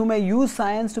atheists who may use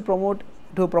science to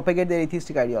propagate their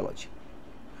atheistic ideology.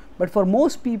 But for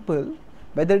most people,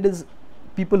 whether it is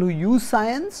people who use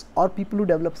science or people who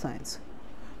develop science,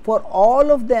 for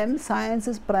all of them, science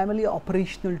is primarily an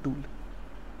operational tool.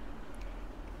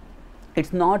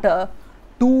 It's not a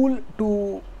tool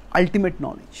to ultimate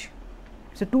knowledge.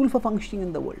 It's a tool for functioning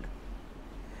in the world.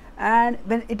 And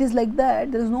when it is like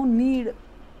that, there is no need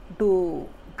to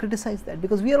criticize that,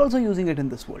 because we are also using it in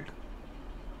this world.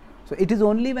 So it is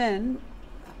only when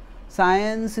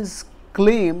science is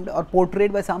claimed or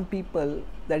portrayed by some people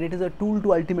that it is a tool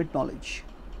to ultimate knowledge,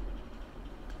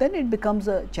 then it becomes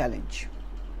a challenge.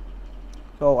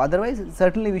 So otherwise,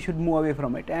 certainly we should move away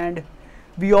from it, and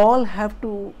we all have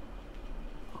to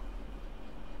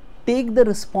take the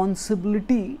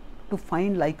responsibility to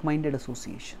find like-minded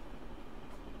association.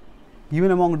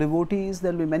 Even among devotees,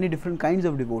 there will be many different kinds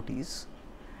of devotees,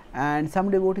 and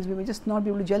some devotees we may just not be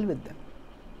able to gel with them,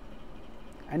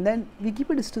 and then we keep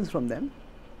a distance from them,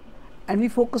 and we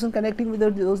focus on connecting with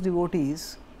those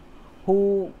devotees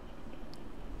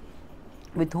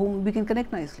with whom we can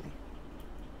connect nicely,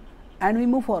 and we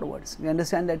move forwards. We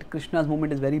understand that Krishna's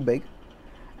movement is very big,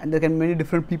 and there can be many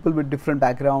different people with different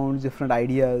backgrounds, different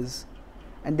ideas,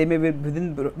 and they may be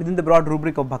within the broad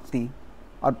rubric of bhakti,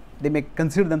 or they may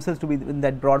consider themselves to be in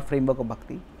that broad framework of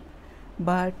bhakti.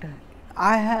 But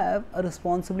I have a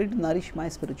responsibility to nourish my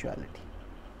spirituality,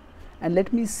 and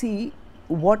let me see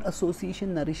what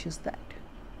association nourishes that.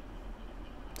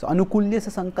 So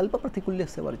anukulyasya sankalpa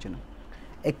pratikulyasya varjana.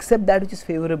 Accept that which is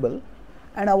favorable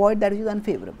and avoid that which is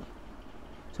unfavorable.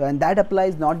 So, and that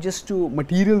applies not just to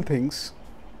material things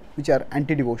which are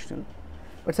anti-devotional,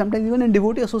 but sometimes even in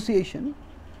devotee association,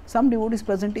 some devotees'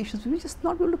 presentations, we will just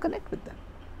not be able to connect with them.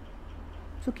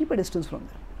 So keep a distance from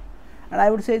them. And I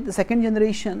would say the second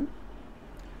generation,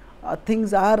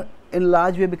 things are in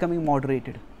large way becoming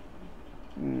moderated.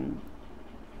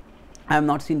 I have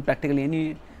not seen practically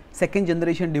any second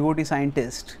generation devotee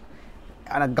scientist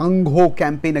and a gung-ho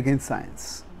campaign against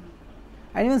science.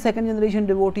 And even second generation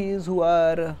devotees who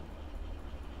have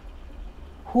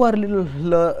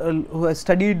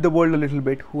studied the world a little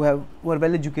bit, who are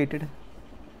well educated,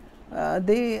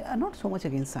 they are not so much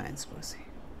against science per se.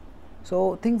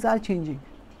 So things are changing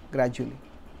gradually,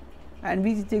 and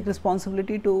we take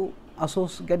responsibility to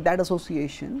get that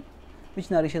association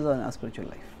which nourishes our spiritual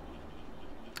life,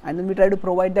 and then we try to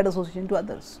provide that association to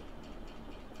others.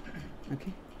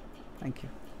 Okay, thank you.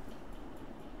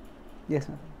 Yes,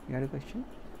 ma'am. You had a question?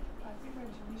 I think we're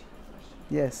into a question.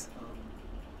 Yes.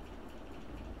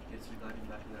 It's regarding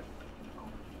back to that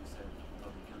comment you said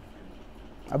about the guilt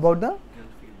feeling. About the?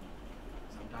 Guilt feeling.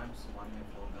 Sometimes one may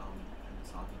fall down and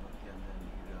it's sadhana and then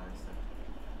you realize that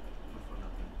good for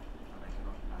nothing and I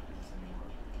cannot practice this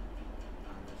anymore.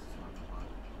 And this is not the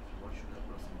path. So what should that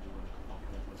person do and how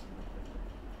can that person look like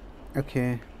that?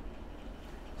 Okay.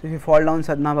 So if you fall down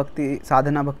sadhana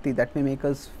bhakti, that may make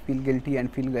us feel guilty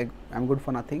and feel like I'm good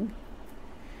for nothing.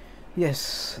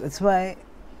 Yes, that's why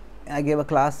I gave a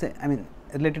class,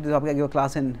 related to the topic, I gave a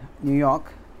class in New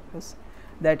York, yes,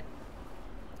 that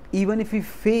even if we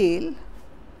fail,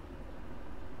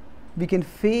 we can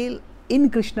fail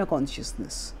in Krishna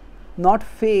consciousness, not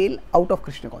fail out of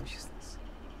Krishna consciousness.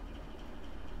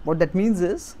 What that means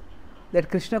is that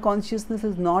Krishna consciousness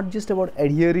is not just about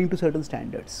adhering to certain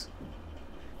standards.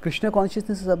 Krishna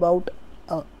consciousness is about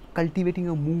cultivating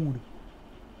a mood.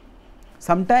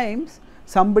 Sometimes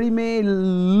somebody may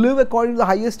live according to the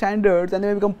highest standards and they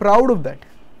may become proud of that,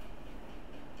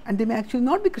 and they may actually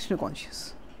not be Krishna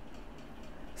conscious.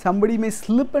 Somebody may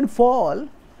slip and fall,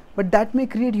 but that may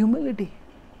create humility.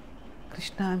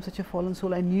 Krishna, I am such a fallen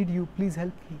soul, I need you, please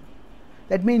help me.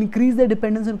 That may increase their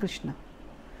dependence on Krishna.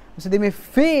 So they may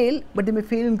fail, but they may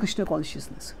fail in Krishna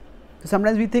consciousness. So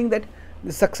sometimes we think that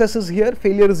the success is here,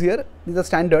 failure is here, these are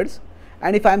standards,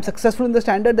 and if I am successful in the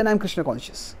standard, then I am Krishna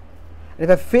conscious. And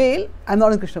if I fail, I am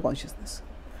not in Krishna consciousness.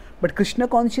 But Krishna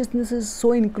consciousness is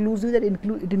so inclusive that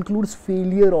it includes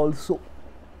failure also.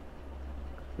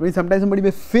 I mean, sometimes somebody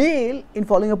may fail in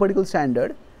following a particular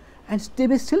standard and they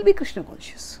may still be Krishna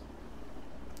conscious.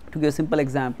 To give a simple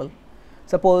example,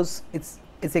 suppose it's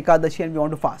Ekadashi and we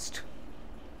want to fast,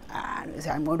 and we say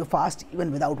I am going to fast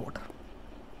even without water.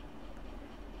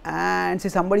 And say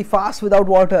somebody fasts without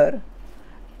water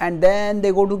and then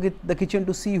they go to the kitchen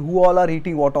to see who all are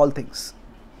eating what all things.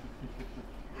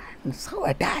 And so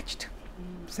attached,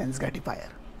 sense gratifier,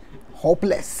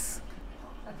 hopeless.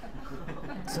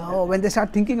 So when they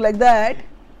start thinking like that,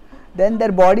 then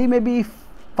their body may be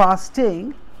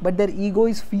fasting but their ego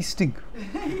is feasting.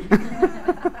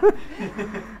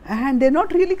 And they are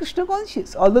not really Krishna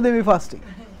conscious, although they may be fasting.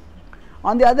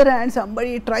 On the other hand,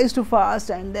 somebody tries to fast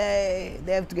and they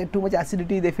have to get too much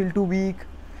acidity, they feel too weak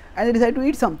and they decide to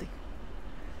eat something.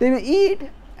 They may eat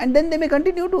and then they may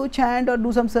continue to chant or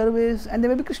do some service and they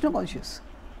may be Krishna conscious.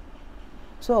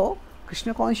 So,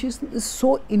 Krishna consciousness is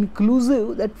so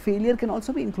inclusive that failure can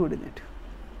also be included in it.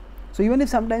 So, even if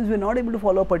sometimes we are not able to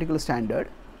follow a particular standard,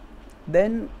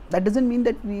 then that doesn't mean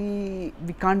that we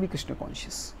can't be Krishna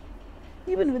conscious.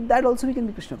 Even with that also we can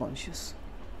be Krishna conscious.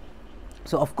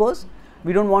 So, of course,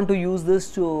 we don't want to use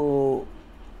this to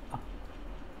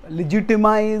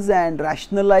legitimize and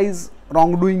rationalize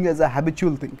wrongdoing as a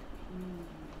habitual thing.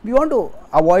 We want to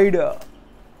avoid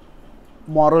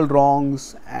moral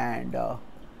wrongs and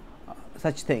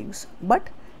such things. But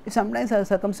if sometimes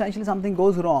circumstantially something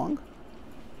goes wrong,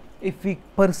 if we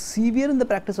persevere in the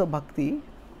practice of bhakti,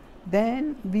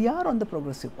 then we are on the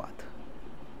progressive path.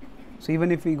 So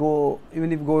even if we go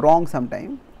wrong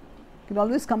sometime, we can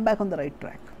always come back on the right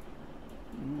track.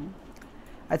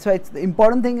 That's why the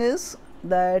important thing is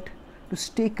that to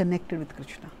stay connected with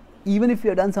Krishna, even if you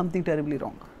have done something terribly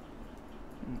wrong.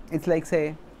 It's like,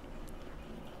 say,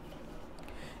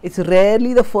 it's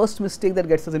rarely the first mistake that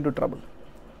gets us into trouble.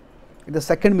 It's the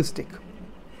second mistake.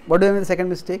 What do I mean by the second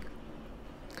mistake?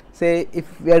 Say,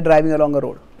 if we are driving along a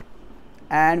road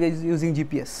and we are using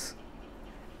GPS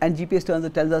and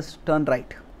GPS tells us turn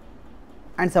right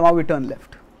and somehow we turn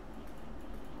left.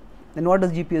 Then what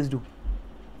does GPS do?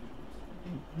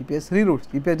 GPS reroutes.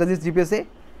 GPS say,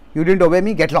 you didn't obey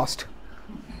me, get lost.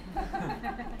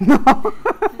 No.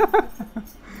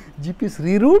 GPS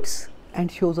reroutes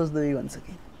and shows us the way once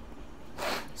again.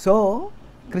 So,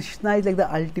 Krishna is like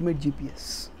the ultimate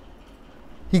GPS.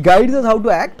 He guides us how to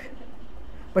act,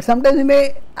 but sometimes we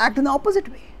may act in the opposite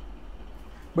way.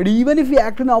 But even if we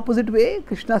act in the opposite way,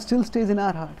 Krishna still stays in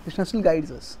our heart. Krishna still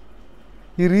guides us.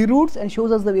 He reroutes and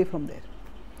shows us the way from there.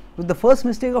 But the first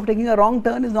mistake of taking a wrong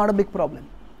turn is not a big problem.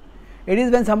 It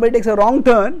is when somebody takes a wrong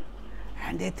turn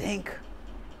and they think,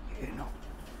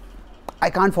 I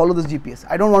can't follow this GPS,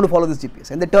 I don't want to follow this GPS,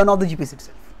 and they turn off the GPS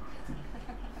itself.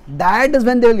 That is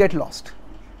when they will get lost.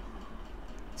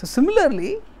 So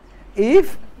similarly,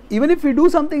 even if we do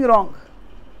something wrong,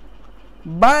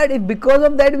 But if because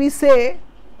of that we say,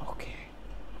 okay,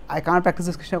 I can't practice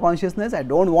this Krishna consciousness, I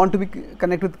don't want to be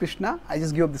connected with Krishna, I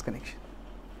just give up this connection,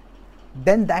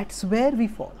 then that's where we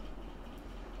fall.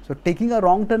 So taking a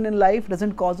wrong turn in life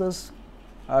doesn't cause us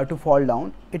to fall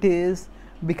down. It is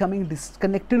becoming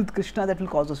disconnected with Krishna that will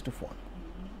cause us to fall.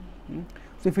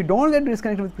 So if we don't get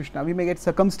disconnected with Krishna, we may get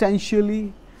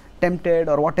circumstantially tempted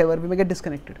or whatever, we may get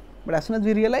disconnected. But as soon as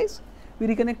we realize, we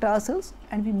reconnect ourselves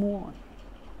and we move on.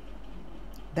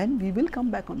 Then we will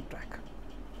come back on track.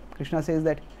 Krishna says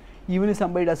that even if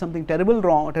somebody does something terribly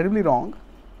wrong,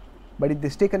 but if they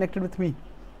stay connected with me,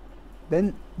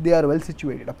 then they are well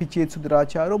situated. Api chet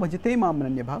sudracharo bhajate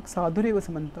mamnanya bhag sadhureva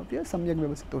samantavya samyak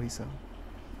vyavasito hi sa.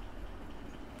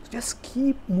 Just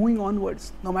keep moving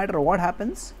onwards. No matter what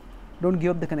happens, don't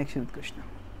give up the connection with Krishna.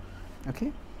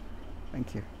 Okay?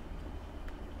 Thank you.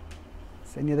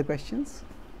 So any other questions?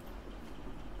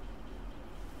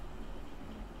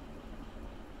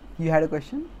 You had a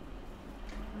question?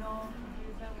 No,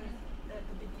 that was at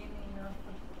the beginning of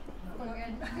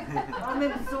the. I'm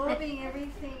absorbing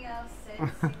everything else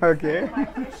said. Okay. My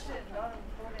question, not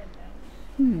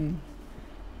important.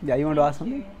 Yeah, you want to ask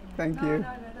something? Thank No, you. no,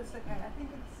 that's okay. I think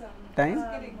it's Time?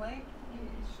 it's getting late.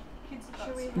 Kids have got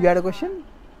Should we school. You had a question?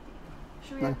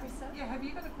 Should we No. have Krishna? Yeah, have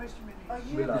you got a question with Oh, you?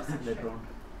 you We'll have ask later on.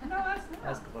 No, ask now.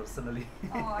 Ask personally.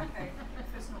 Oh, okay.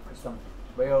 Personal question. Some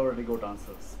way already got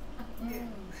answers. Yeah.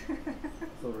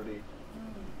 It's already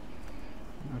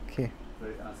Okay.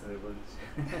 very answerable.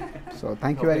 So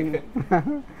thank you very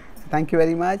thank you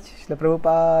very much. Shila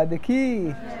Prabhupada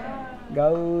ki,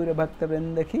 Gaur Bhakta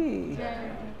Vrinda ki,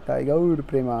 Jai Gaur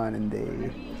Premanande.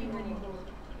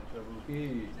 Prabhu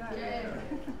ki. Jai.